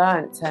they've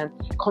learned to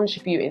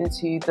contribute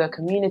into the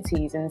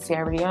communities in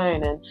Sierra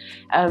Leone.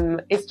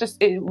 And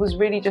it was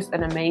really just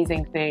an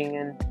amazing thing.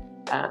 And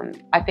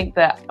I think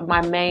that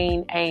my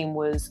main aim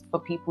was for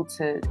people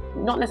to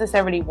not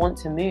necessarily want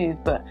to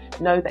move, but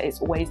know that it's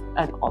always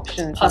an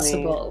option to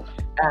move.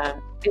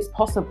 It's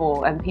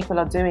possible, and people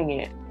are doing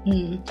it.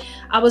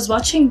 I was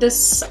watching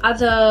this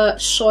other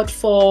short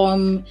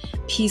form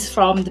piece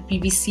from the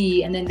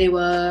BBC, and then they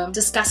were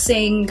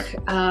discussing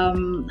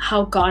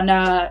how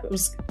Ghana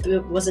was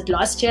it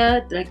last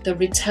year, like the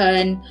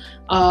return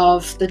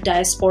of the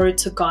diaspora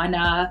to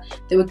Ghana.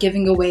 They were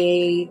giving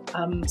away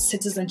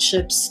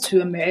citizenships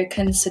to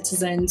American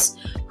citizens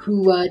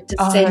who were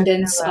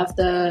descendants of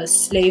the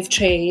slave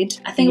trade.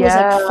 I think it was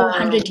like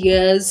 400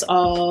 years,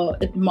 or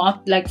it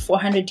marked like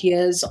 400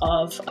 years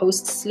of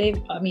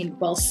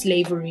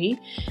slavery.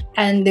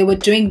 And they were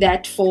doing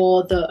that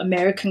for the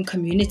American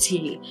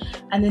community.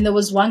 And then there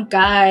was one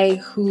guy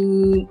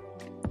who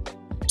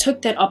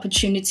took that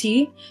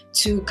opportunity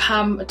to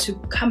come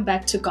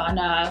back to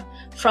Ghana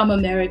from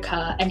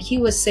America, and he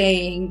was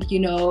saying, you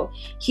know,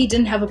 he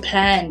didn't have a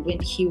plan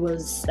when he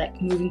was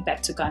like moving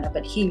back to Ghana,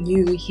 but he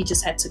knew he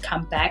just had to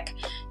come back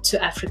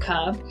to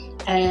Africa.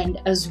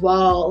 And as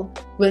well,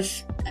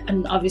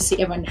 and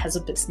obviously everyone has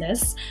a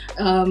business,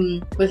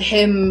 with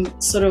him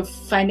sort of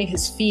finding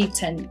his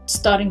feet and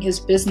starting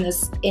his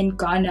business in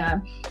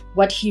Ghana,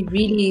 what he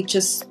really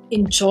just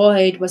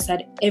enjoyed was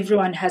that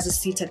everyone has a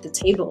seat at the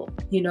table.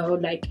 You know,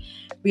 like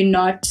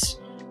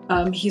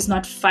he's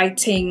not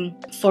fighting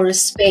for a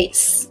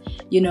space,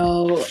 you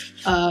know,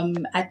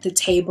 at the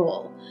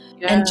table.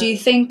 Yeah. And do you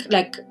think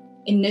like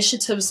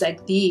initiatives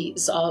like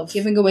these of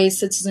giving away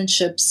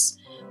citizenships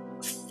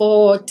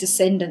for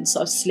descendants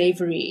of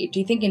slavery, do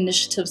you think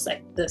initiatives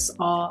like this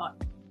are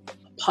a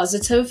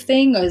positive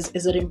thing, or is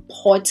it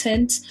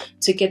important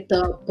to get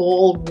the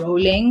ball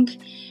rolling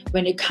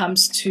when it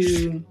comes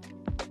to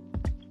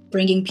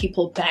bringing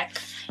people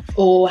back,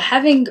 or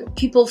having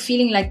people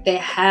feeling like they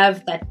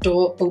have that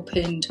door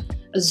opened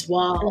as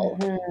well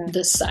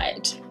this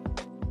side?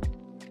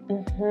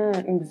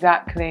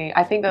 Exactly.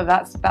 I think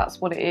that's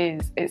what it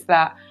is. It's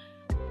that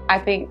I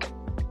think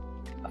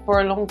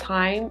for a long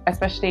time,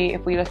 especially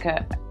if we look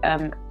at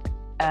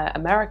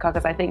America,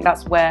 because I think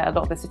that's where a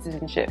lot of the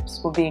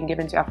citizenships were being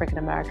given to African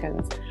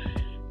Americans.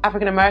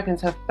 African Americans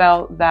have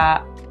felt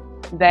that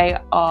they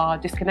are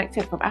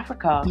disconnected from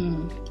Africa,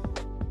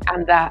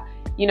 and that,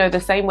 you know, the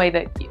same way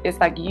that it's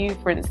like you,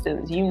 for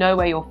instance, you know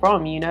where you're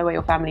from, you know where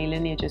your family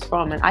lineage is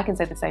from. And I can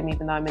say the same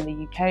even though I'm in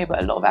the UK,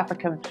 but a lot of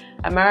African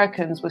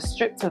Americans were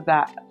stripped of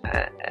that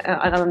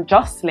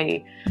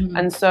unjustly.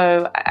 And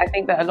so I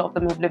think that a lot of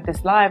them have lived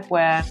this life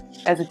where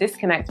there's a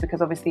disconnect,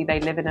 because obviously they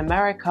live in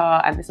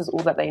America and this is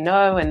all that they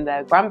know, and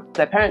their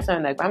parents know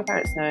and their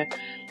grandparents know.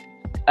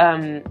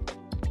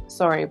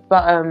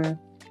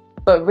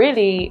 But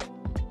really,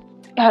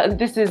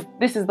 this is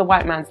the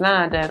white man's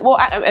land, and well,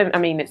 I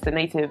mean, it's the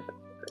native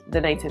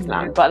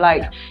land, but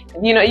like,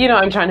 you know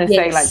what I'm trying to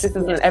say, like, this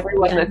isn't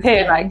everyone that's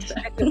here, like,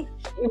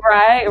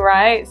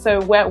 right. So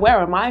where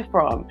am I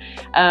from?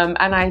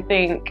 And I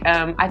think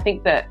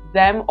that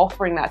them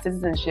offering that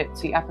citizenship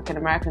to African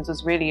Americans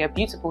was really a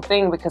beautiful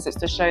thing, because it's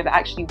to show that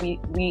actually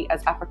we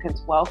as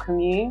Africans welcome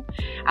you,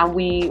 and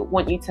we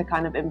want you to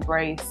kind of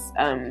embrace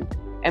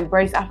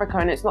Africa.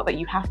 And it's not that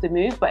you have to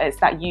move, but it's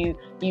that you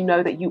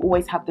know that you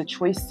always have the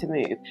choice to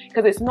move,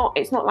 because it's not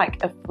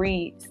like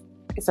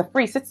it's a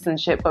free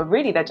citizenship, but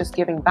really they're just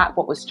giving back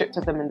what was stripped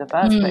of them in the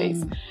first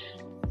place,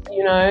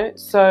 you know.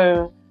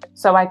 So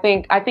I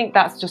think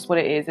that's just what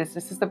it is. It's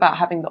just about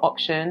having the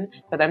option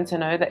for them to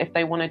know that if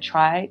they want to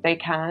try, they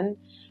can.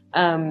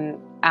 And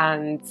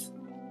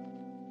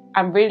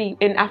really,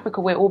 in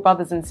Africa, we're all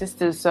brothers and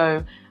sisters.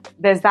 So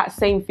there's that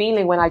same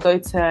feeling when I go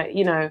to,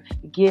 you know,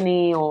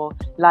 Guinea or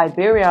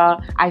Liberia.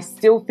 I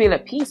still feel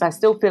at peace. I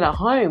still feel at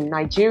home.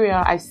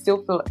 Nigeria, I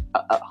still feel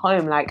at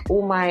home. Like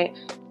all my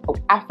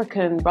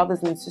African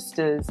brothers and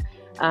sisters,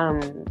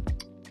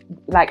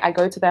 like I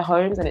go to their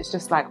homes and it's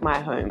just like my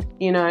home,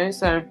 you know.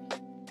 So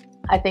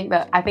I think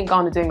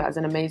Ghana doing that is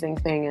an amazing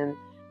thing, and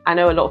I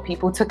know a lot of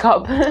people took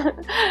up the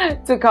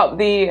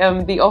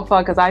offer,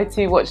 because I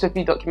too watched a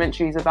few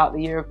documentaries about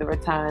the year of the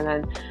return,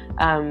 and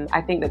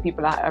I think that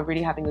people are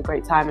really having a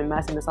great time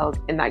immersing themselves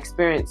in that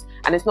experience.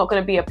 And it's not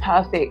going to be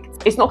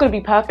perfect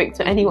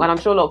to anyone. I'm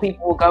sure a lot of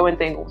people will go and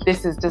think,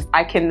 this is just,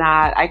 I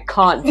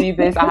can't do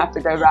this, I have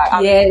to go back.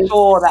 I'm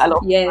sure that a lot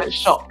of people are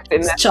shocked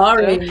in it's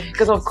jarring,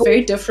 because of course,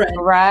 very different,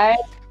 right?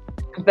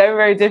 Very,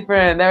 very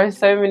different. There's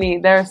so many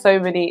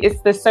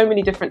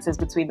differences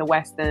between the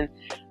West and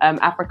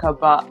Africa,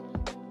 but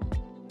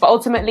But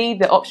ultimately,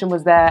 the option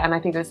was there, and I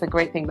think it's a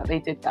great thing that they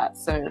did that.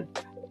 So,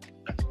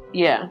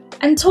 yeah.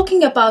 And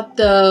talking about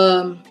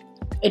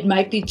it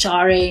might be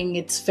jarring,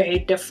 it's very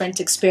different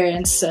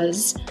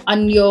experiences.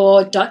 On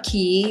your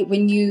docu,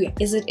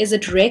 is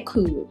it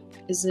Reku?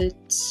 Is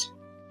it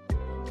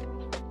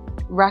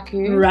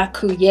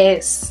Raku?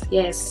 Yes.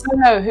 Oh,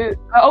 no, who?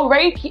 Oh,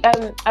 Reiki.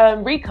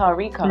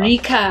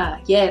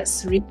 Rika.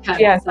 Yes, Rika.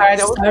 Yeah, sorry, I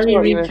don't know what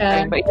you were Rika.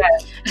 saying, but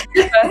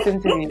yeah, first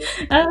interview.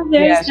 I'm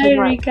very sorry,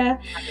 Rika.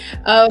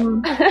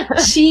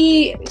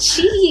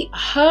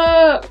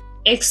 Her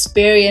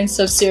experience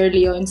of Sierra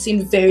Leone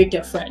seemed very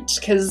different,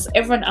 because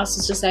everyone else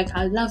was just like,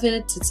 I love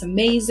it, it's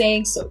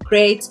amazing, so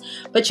great.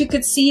 But you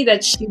could see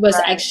that she was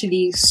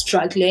actually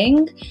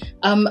struggling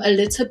a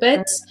little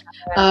bit.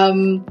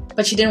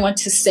 But she didn't want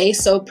to say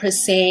so per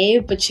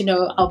se, but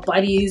our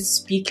bodies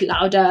speak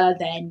louder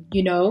than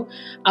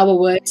our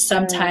words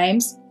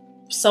sometimes.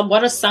 So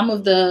what are some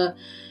of the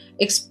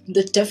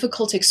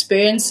difficult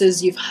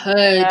experiences you've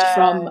heard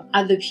from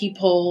other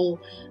people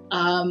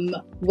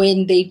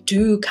when they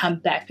do come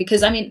back?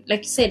 Because like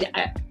you said,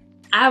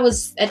 I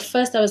was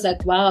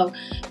like, wow,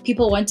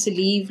 people want to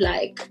leave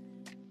like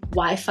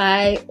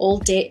Wi-Fi all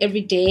day,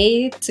 every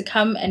day to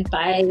come and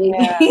buy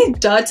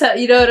data.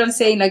 You know what I'm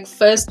saying? Like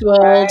first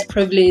world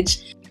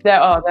privilege. There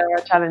are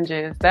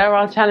challenges. There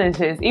are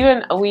challenges.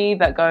 Even we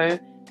that go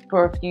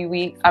for a few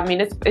weeks. I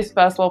mean, it's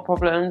first world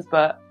problems,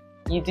 but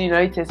you do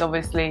notice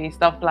obviously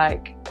stuff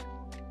like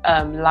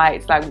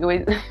lights. Like we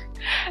always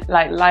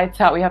like lights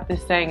out. We have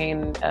this saying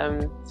in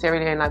Sierra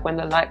Leone, like when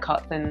the light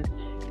cuts and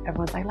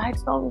everyone's like,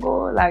 lights don't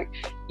go. Like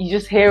you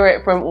just hear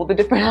it from all the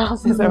different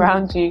houses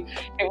around you.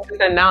 It's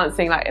just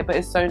announcing, like, but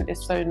it's so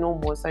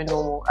normal. It's so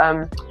normal.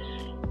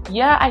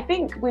 Yeah, I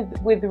think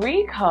with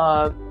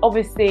Rika,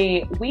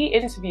 obviously we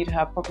interviewed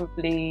her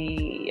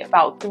probably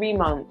about 3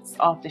 months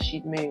after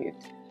she'd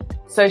moved.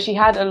 So she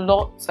had a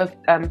lot of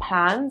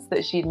plans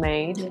that she'd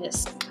made.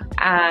 Yes.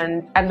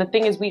 And the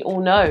thing is, we all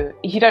know,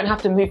 you don't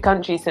have to move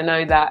countries to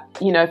know that,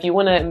 if you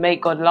want to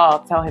make God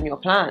laugh, tell him your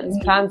plans.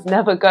 Plans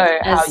never go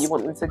how you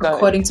want them to go.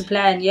 According to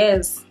plan,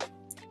 yes.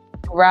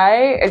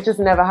 Right? It just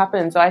never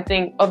happens. So I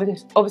think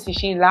obviously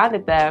she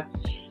landed there.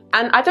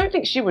 And I don't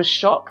think she was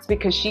shocked,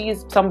 because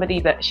she's somebody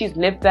that she's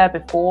lived there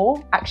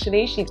before.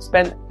 Actually, she'd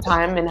spent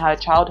time in her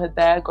childhood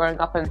there, growing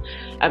up,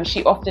 and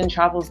she often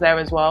travels there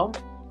as well.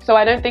 So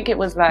I don't think it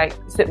was like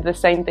the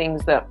same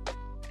things that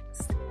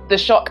the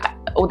shock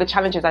or the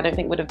challenges, I don't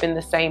think would have been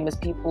the same as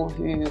people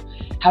who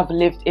have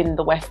lived in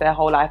the West their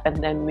whole life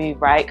and then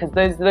move, right?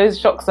 Because those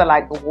shocks are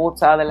like the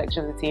water, the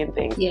electricity and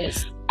things.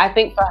 Yes. I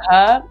think for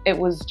her, it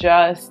was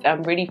just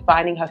really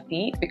finding her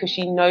feet, because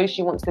she knows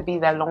she wants to be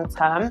there long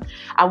term.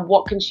 And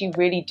what can she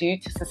really do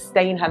to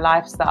sustain her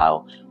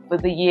lifestyle for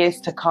the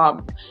years to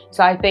come?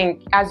 So I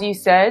think, as you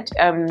said,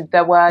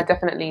 there were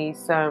definitely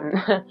some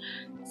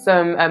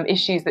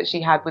issues that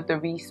she had with the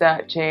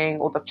researching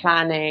or the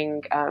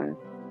planning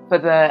for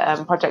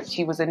the project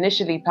she was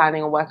initially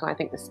planning on working on, I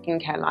think the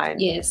skincare line.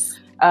 Yes.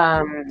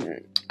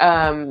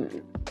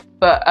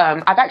 But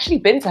I've actually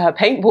been to her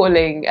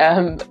paintballing.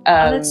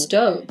 That's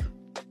dope.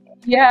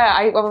 Yeah,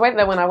 I went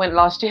there when I went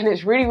last year, and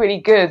it's really, really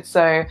good.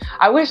 So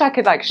I wish I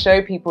could like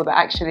show people that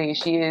actually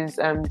she is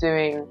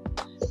doing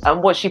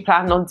what she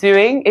planned on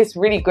doing. It's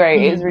really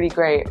great. It's really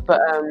great.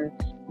 But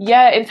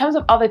yeah, in terms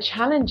of other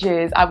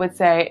challenges, I would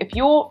say if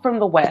you're from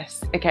the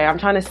West, okay, I'm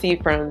trying to see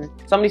from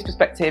somebody's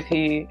perspective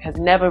who has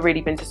never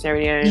really been to Sierra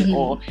Leone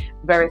or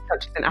various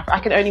countries in Africa. I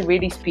can only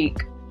really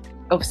speak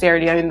of Sierra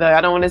Leone, though. I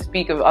don't want to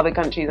speak of other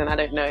countries and I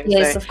don't know.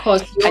 Yes, so, of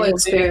course, your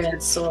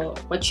experience or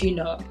what you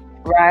know.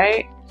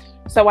 Right?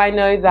 So I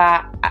know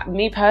that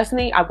me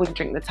personally, I wouldn't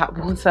drink the tap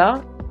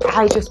water.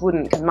 I just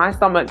wouldn't, because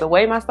the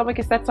way my stomach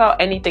is set up,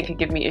 anything could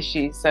give me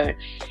issues. So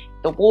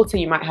the water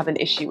you might have an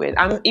issue with.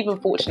 I'm even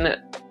fortunate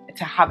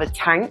to have a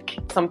tank.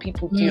 Some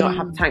people do not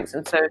have tanks,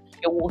 and so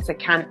your water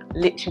can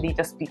literally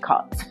just be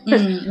cut.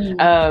 And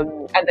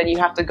then you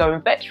have to go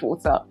and fetch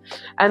water.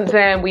 And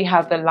then we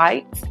have the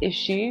light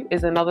issue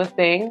is another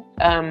thing.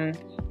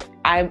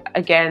 I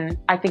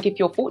think if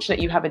you're fortunate,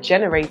 you have a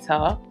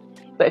generator.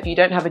 But if you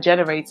don't have a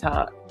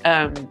generator,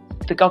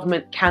 the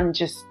government can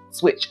just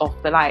switch off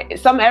the light.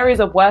 Some areas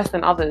are worse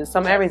than others.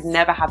 Some areas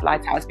never have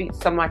light out. I speak to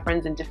some of my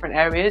friends in different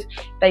areas.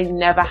 They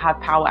never have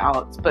power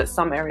outs, but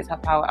some areas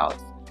have power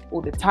outs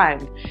all the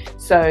time.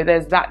 So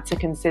there's that to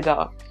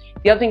consider.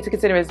 The other thing to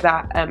consider is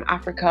that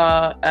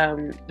Africa,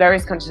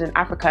 various countries in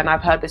Africa, and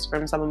I've heard this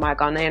from some of my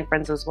Ghanaian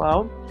friends as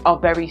well, are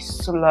very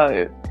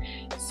slow.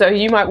 So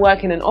you might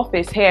work in an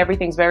office here,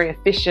 everything's very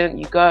efficient.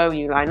 You go,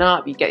 you line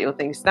up, you get your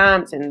thing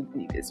stamped and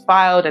it's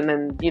filed, and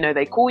then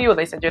they call you or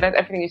they send you a letter.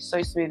 Everything is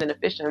so smooth and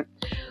efficient.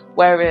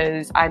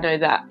 Whereas I know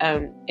that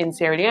in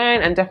Sierra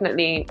Leone, and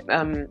definitely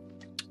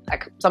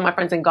like some of my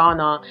friends in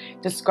Ghana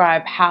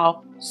describe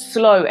how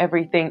slow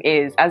everything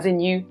is. As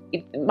in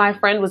my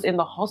friend was in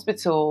the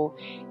hospital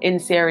in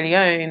Sierra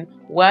Leone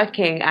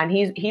working, and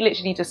he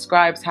literally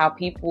describes how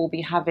people will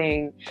be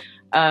having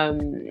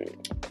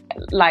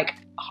like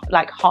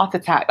heart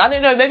attack. I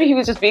don't know, maybe he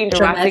was just being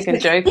dramatic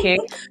and joking.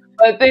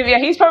 But yeah,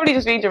 he's probably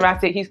just being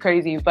dramatic. He's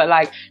crazy. But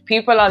like,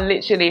 people are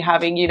literally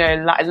having, you know,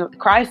 like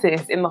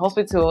crisis in the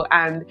hospital,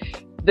 and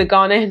the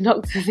Ghanaian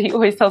doctors, he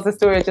always tells the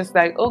story of just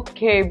like,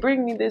 okay,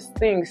 bring me this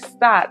thing,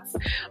 stats.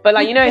 But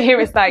like, you know, here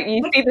it's like,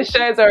 you see the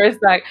shows where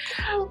it's like,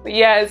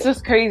 yeah, it's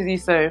just crazy.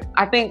 So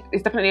I think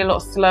it's definitely a lot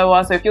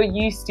slower. So if you're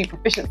used to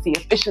proficiency,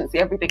 efficiency,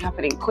 everything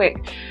happening quick,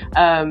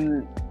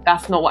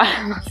 that's not what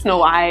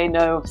I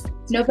know of.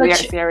 No, but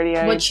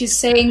what she's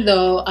saying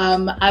though,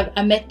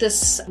 I met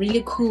this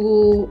really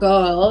cool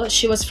girl.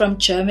 She was from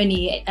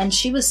Germany, and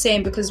she was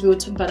saying, because we were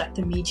talking about like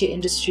the media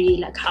industry,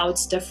 like how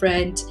it's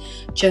different,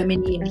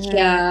 Germany and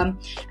here,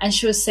 and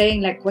she was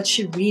saying like what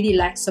she really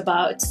likes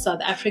about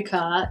South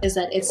Africa is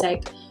that it's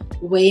like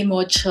way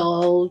more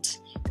chilled,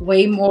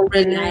 way more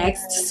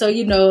relaxed. So,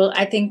 you know,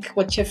 I think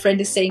what your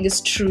friend is saying is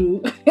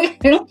true.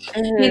 You know,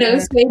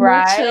 it's way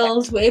more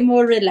chilled, way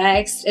more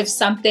relaxed. If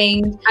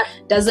something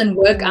doesn't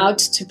work out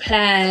to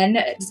plan,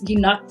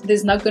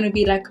 there's not going to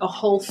be like a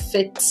whole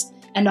fit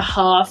and a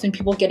half and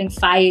people getting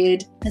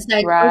fired. It's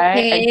like,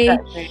 okay,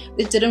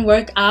 it didn't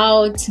work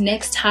out.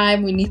 Next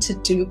time we need to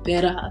do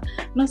better.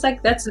 And I was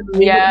like, that's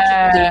really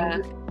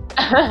interesting.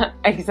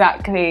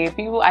 Exactly.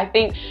 People, I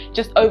think,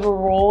 just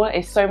overall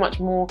is so much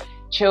more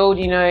chilled.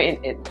 You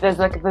know, there's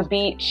like the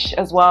beach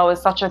as well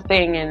is such a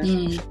thing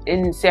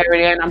in Sierra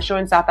Leone. I'm sure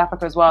in South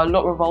Africa as well, a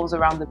lot revolves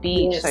around the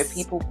beach. So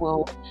people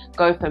will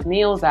go for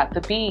meals at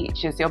the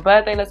beach. It's your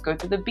birthday, let's go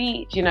to the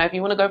beach. You know, if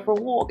you want to go for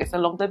a walk, it's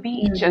along the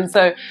beach. And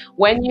so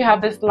when you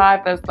have this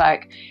life that's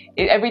like,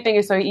 everything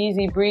is so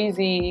easy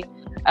breezy,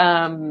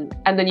 and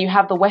then you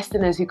have the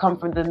Westerners who come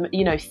from the,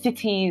 you know,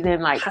 cities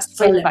and like places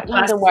like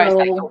London, where it's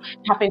like you're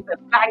having to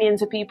bang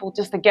into people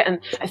just to get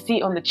a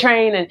seat on the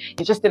train, and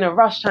you're just in a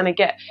rush trying to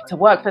get to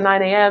work for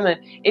 9 a.m. and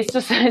it's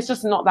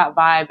just not that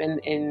vibe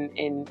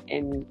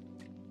in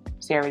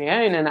Sierra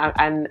Leone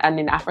and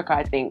in Africa,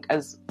 I think,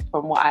 as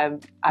from what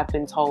I've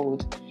been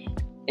told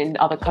in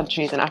other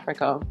countries in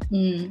Africa.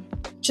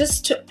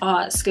 Just to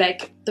ask,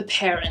 like, the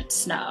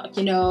parents now,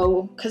 you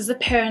know, because the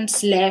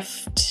parents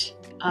left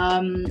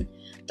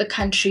the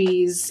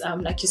countries,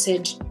 like you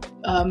said,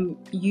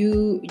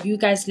 you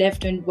guys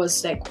left when it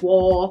was like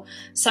war.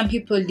 Some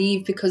people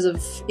leave because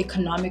of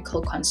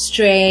economical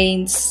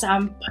constraints,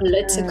 some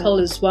political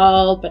as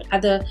well, but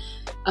other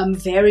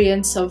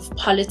variants of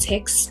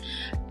politics.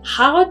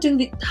 How do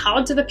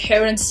the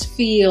parents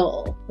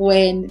feel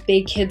when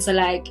their kids are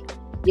like,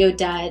 yo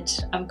dad,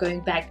 I'm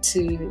going back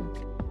to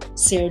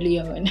Sierra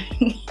Leone?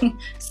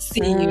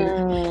 See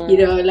you, you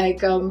know,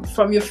 like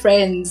from your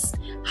friends,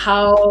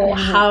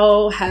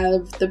 how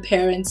have the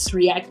parents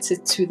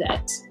reacted to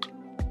that?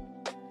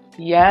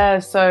 Yeah,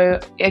 so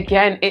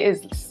again, it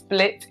is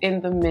split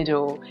in the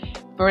middle.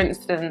 For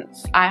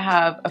instance, I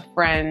have a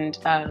friend,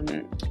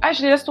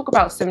 actually let's talk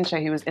about Simcha,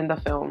 who was in the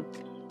film.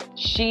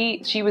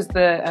 She was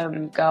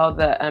the girl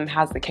that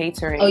has the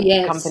catering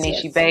company.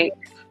 She bakes.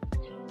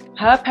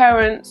 Her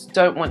parents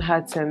don't want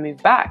her to move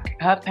back.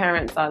 Her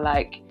parents are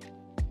like,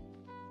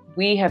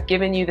 we have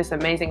given you this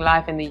amazing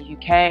life in the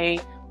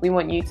UK. We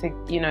want you to,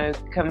 you know,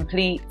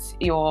 complete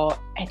your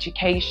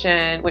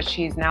education, which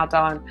she's now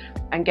done,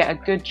 and get a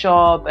good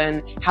job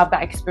and have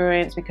that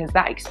experience, because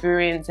that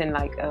experience in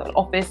like an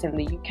office in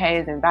the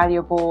UK is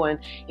invaluable. And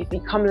if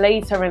you come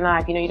later in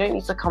life, you know, you don't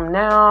need to come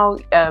now.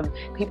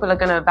 People are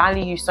going to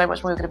value you so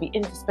much more. You're going to be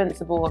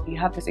indispensable if you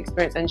have this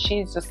experience. And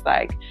she's just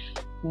like,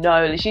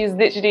 no, she's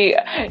literally,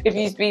 if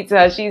you speak to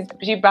her,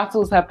 she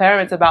battles her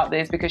parents about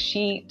this because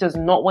she does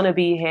not want to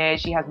be here.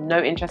 She has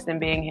no interest in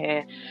being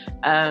here.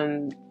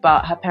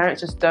 But her parents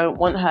just don't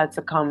want her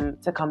to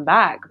come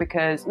back,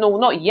 because, no,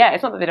 not yet.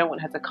 It's not that they don't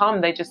want her to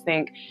come. They just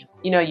think,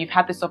 you know, you've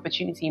had this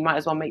opportunity, you might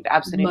as well make the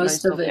absolute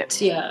most of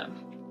it. Yeah.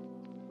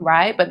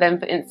 Right? But then,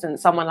 for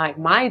instance, someone like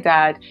my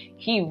dad,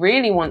 he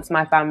really wants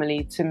my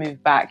family to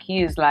move back.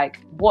 He is like,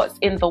 what's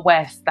in the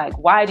West? Like,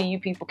 why do you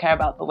people care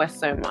about the West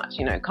so much?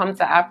 You know, come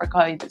to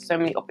Africa, there's so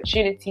many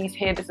opportunities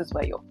here. This is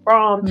where you're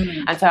from.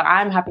 And so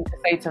I'm happy to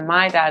say to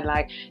my dad,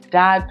 like,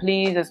 Dad,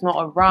 please, it's not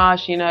a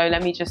rush. You know,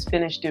 let me just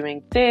finish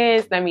doing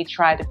this. Let me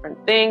try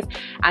different things.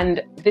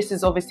 And this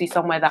is obviously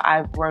somewhere that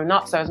I've grown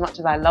up. So as much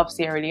as I love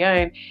Sierra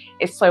Leone,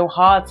 it's so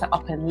hard to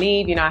up and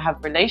leave. You know, I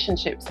have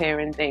relationships here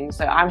and things.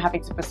 So I'm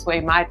having to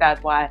persuade my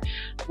dad why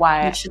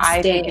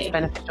I think it's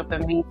beneficial for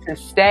me to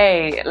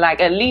stay,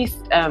 like, at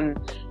least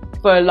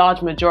for a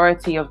large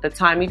majority of the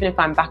time, even if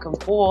I'm back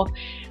and forth.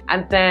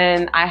 And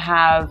then I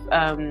have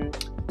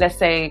let's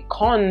say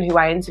Con, who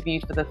I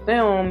interviewed for the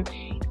film.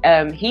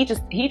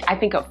 I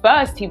think at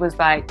first he was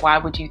like, why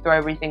would you throw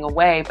everything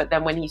away? But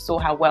then when he saw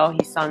how well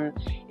his son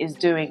is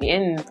doing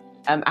in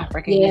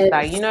Africa, he's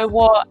like, you know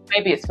what,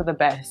 maybe it's for the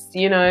best,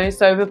 you know.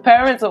 So the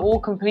parents are all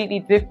completely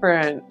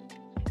different.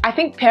 I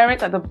think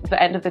parents at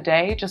the end of the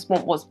day just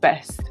want what's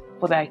best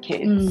for their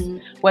kids,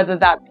 whether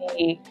that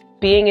be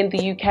being in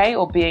the UK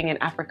or being in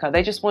Africa.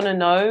 They just want to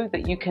know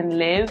that you can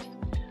live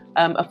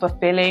a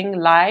fulfilling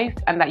life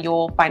and that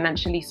you're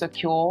financially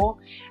secure.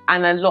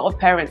 And a lot of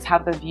parents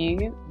have the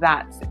view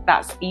that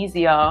that's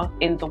easier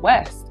in the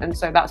West. And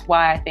so that's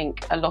why I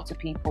think a lot of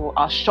people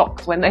are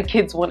shocked when their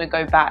kids want to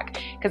go back,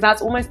 because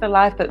that's almost the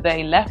life that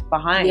they left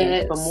behind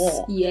for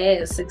more.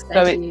 Yes,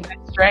 exactly. So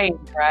it's strange,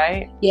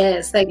 right?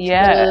 Yes, like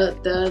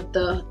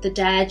the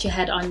dad you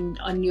had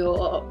on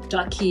your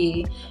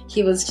docu,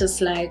 he was just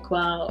like,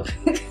 wow,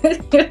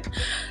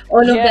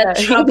 all of that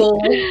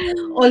trouble,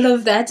 all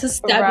of that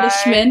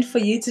establishment for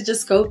you to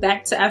just go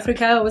back to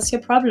Africa. What's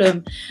your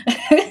problem?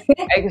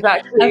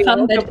 Exactly. I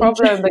found What's the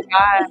problem? The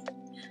guy,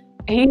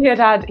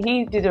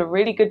 he did a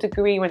really good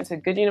degree, went to a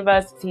good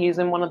university. He was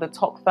in one of the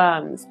top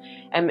firms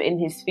in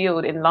his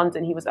field in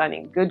London. He was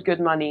earning good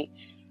money.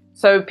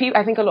 So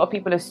I think a lot of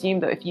people assume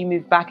that if you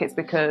move back, it's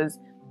because,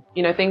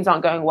 you know, things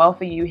aren't going well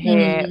for you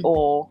here,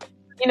 or,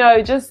 you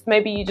know, just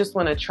maybe you just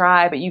want to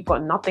try, but you've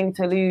got nothing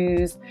to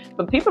lose.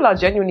 But people are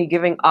genuinely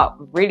giving up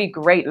really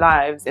great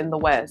lives in the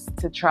West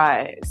to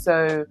try.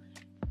 So,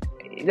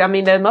 I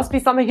mean, there must be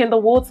something in the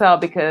water,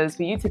 because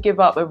for you to give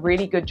up a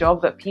really good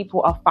job that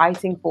people are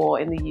fighting for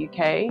in the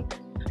UK,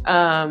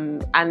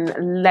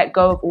 and let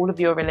go of all of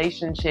your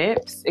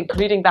relationships,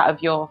 including that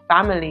of your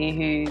family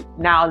who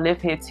now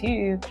live here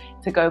too,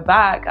 to go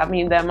back. I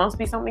mean, there must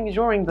be something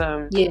drawing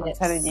them. Yes. I'm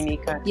telling you,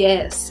 Nikho.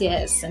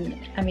 Yes. And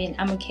I mean,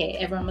 I'm okay.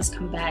 Everyone must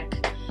come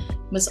back.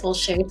 Must all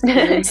share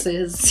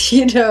experiences,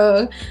 you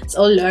know, let's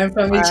all learn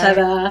from each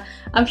other.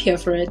 I'm here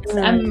for it.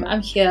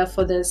 I'm here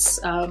for this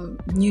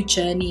new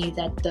journey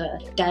that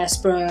the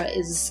diaspora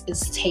is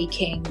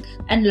taking.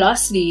 And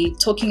lastly,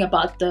 talking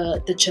about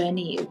the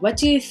journey, what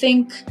do you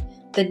think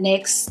the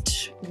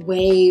next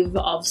wave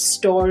of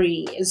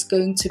story is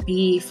going to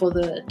be for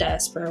the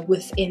diaspora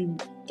within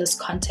this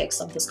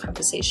context of this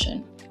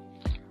conversation?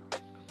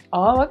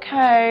 Oh,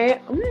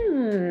 okay.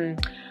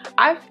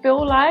 I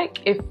feel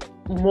like if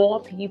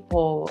more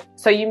people,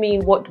 so you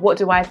mean what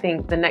do I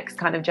think the next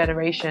kind of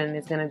generation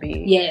is going to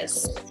be?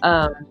 Yes.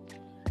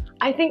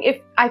 I think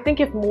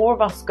if more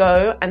of us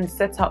go and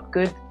set up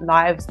good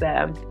lives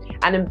there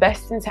and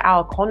invest into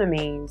our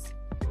economies,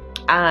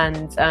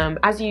 and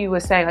as you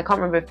were saying, I can't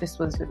remember if this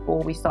was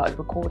before we started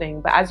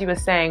recording, but as you were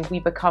saying, we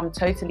become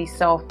totally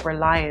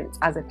self-reliant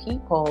as a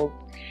people,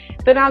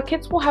 then our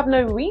kids will have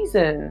no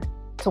reason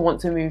to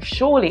want to move,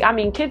 surely. I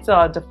mean, kids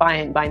are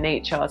defiant by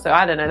nature, so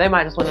I don't know, they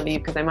might just want to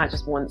leave because they might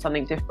just want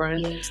something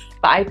different. Yes.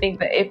 But I think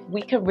that if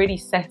we can really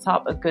set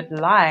up a good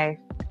life,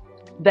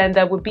 then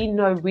there would be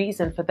no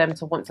reason for them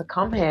to want to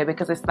come here,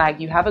 because it's like,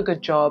 you have a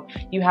good job,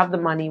 you have the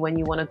money, when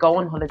you want to go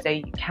on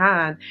holiday you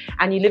can,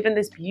 and you live in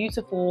this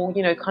beautiful,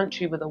 you know,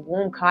 country with a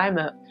warm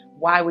climate.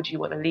 Why would you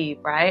want to leave,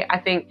 right? I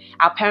think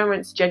our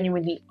parents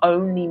genuinely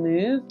only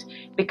moved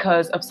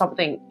because of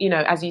something, you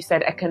know, as you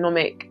said,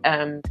 economic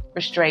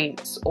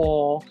restraints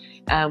or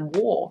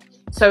war.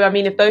 So, I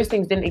mean, if those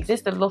things didn't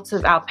exist, a lot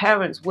of our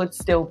parents would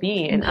still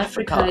be in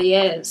Africa.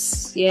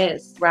 Yes.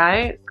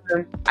 Right?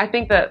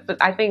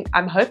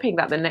 I'm hoping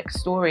that the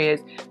next story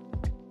is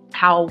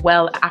how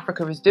well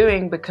Africa is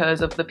doing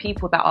because of the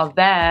people that are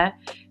there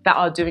that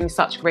are doing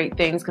such great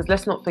things. Because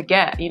let's not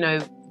forget, you know,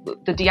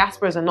 the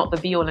diasporas are not the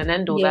be all and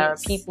end all. Yes. There are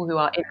people who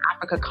are in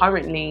Africa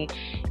currently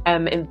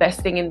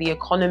investing in the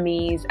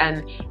economies,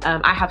 and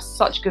I have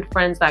such good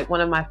friends, like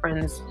one of my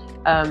friends,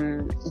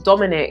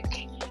 Dominic.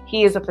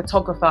 He is a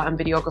photographer and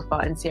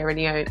videographer in Sierra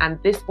Leone, and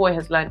this boy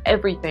has learned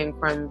everything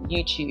from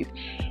YouTube.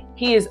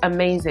 He is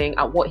amazing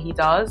at what he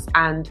does,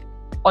 and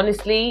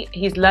honestly,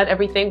 he's learned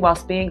everything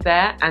whilst being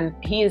there, and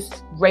he is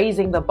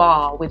raising the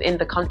bar within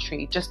the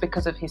country just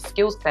because of his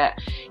skill set,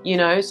 you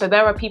know. So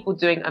there are people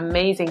doing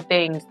amazing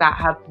things that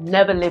have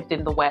never lived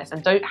in the West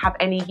and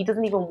he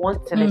doesn't even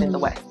want to live in the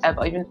West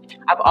ever. Even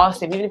I've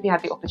asked him, even if he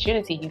had the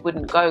opportunity, he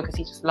wouldn't go because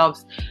he just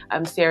loves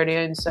Sierra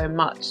Leone so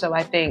much. So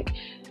I think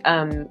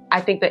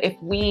that if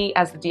we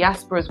as the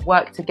diasporas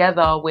work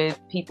together with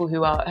people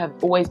who have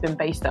always been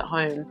based at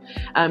home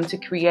to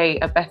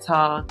create a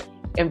better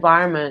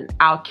environment,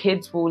 our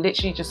kids will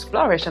literally just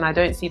flourish, and I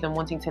don't see them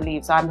wanting to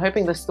leave. So I'm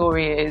hoping the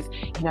story is,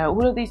 you know,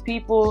 all of these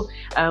people,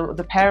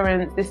 the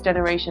parents, this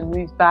generation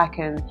moved back,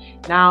 and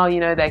now, you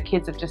know, their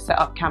kids have just set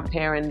up camp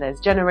here, and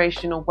there's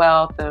generational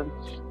wealth, and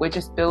we're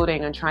just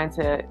building and trying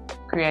to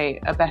create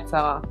a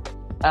better,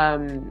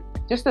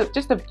 just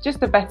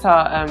a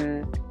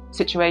better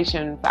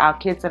situation for our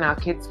kids and our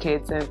kids'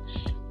 kids. And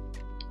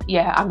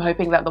yeah, I'm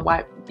hoping that the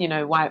white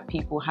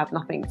people have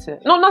nothing to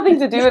do with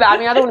it. I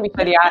mean, I don't want to be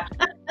petty.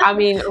 I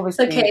mean,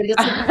 obviously. Okay, this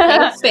is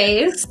a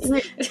face.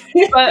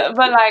 but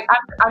like,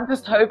 I'm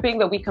just hoping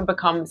that we can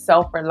become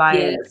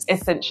self-reliant,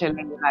 yes.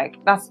 Essentially. Like,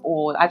 that's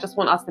all. I just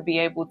want us to be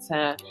able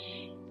to,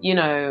 you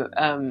know,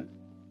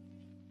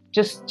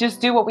 just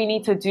do what we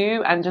need to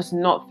do and just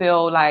not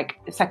feel like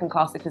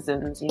second-class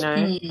citizens, you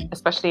know,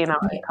 especially in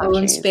our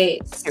own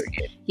space.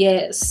 Period.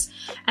 Yes.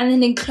 And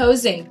then in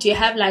closing, do you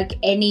have like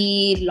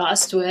any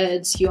last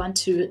words you want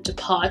to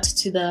depart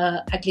to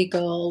the Ugly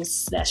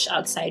Girls /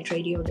 Outside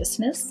Radio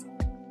listeners?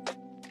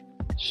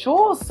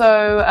 Sure.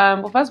 So,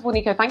 well, first of all,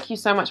 Nikho, thank you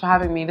so much for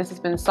having me. This has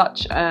been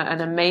such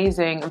an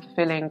amazing and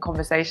fulfilling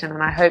conversation,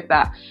 and I hope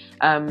that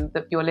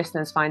that your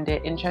listeners find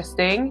it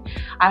interesting.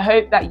 I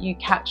hope that you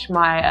catch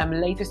my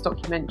latest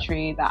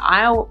documentary that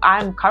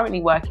I'm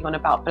currently working on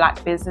about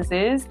Black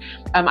businesses.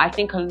 I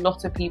think a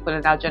lot of people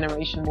in our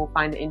generation will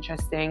find it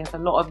interesting. It's a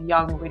lot of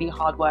young, really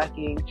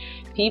hardworking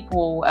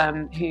people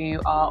who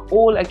are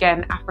all,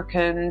 again,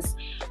 Africans,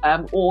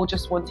 all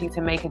just wanting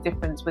to make a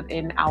difference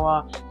within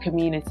our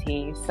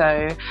community.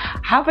 So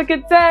have a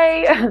good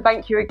day.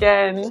 Thank you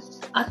again.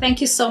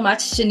 Thank you so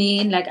much,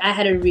 Jannine. Like, I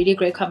had a really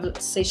great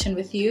conversation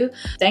with you.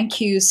 Thank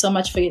you so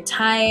much for your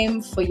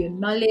time, for your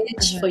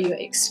knowledge, for your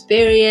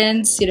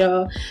experience. You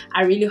know,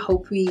 I really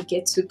hope we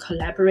get to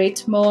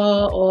collaborate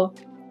more or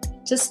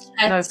just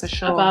chat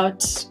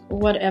about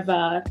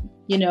whatever.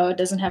 You know, it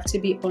doesn't have to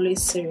be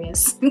always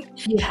serious.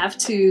 You have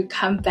to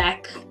come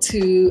back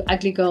to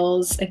Ugly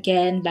Girls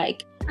again,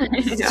 like,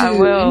 I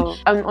will.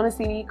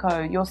 Honestly,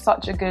 Nikho, you're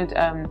such a good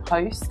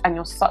host and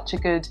you're such a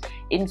good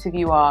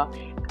interviewer.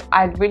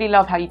 I really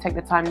love how you take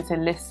the time to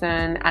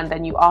listen and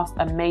then you ask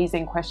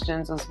amazing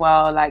questions as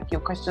well. Like,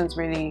 your questions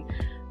really,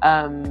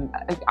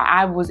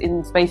 I was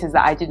in spaces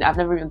that I've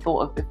never even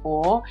thought of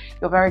before.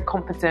 You're very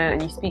competent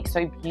and you speak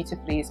so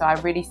beautifully. So I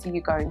really see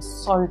you going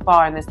so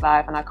far in this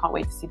life and I can't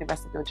wait to see the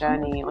rest of your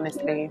journey,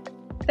 honestly.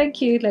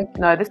 Thank you.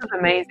 No, this is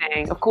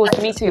amazing. Of course,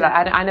 me too.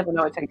 Like, I never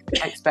know what to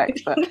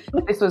expect, but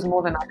this was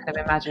more than I could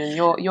have imagined.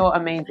 You're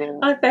amazing.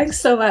 Oh, thanks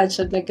so much.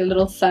 I'm like a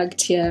little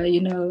thugged here,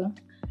 you know.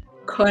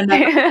 Corner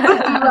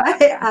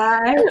my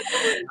eye.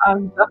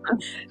 I'm done.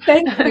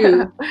 Thank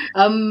you.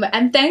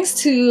 And thanks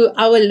to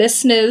our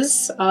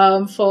listeners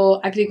for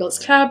Ugly Girls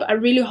Club. I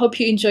really hope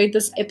you enjoyed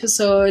this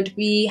episode.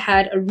 We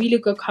had a really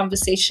good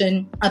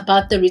conversation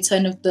about the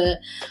return of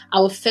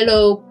our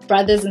fellow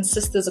brothers and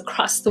sisters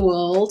across the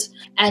world.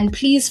 And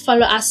please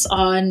follow us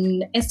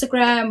on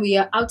Instagram. We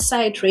are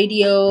Outside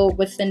Radio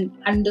with an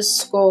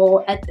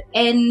underscore at the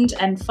end,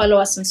 and follow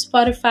us on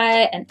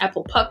Spotify and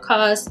Apple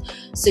Podcasts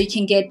so you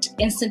can get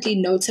instantly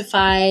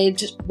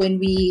notified when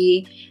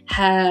we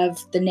have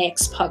the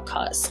next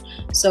podcast.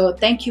 So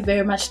thank you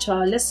very much to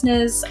our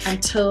listeners.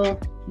 Until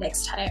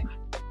next time.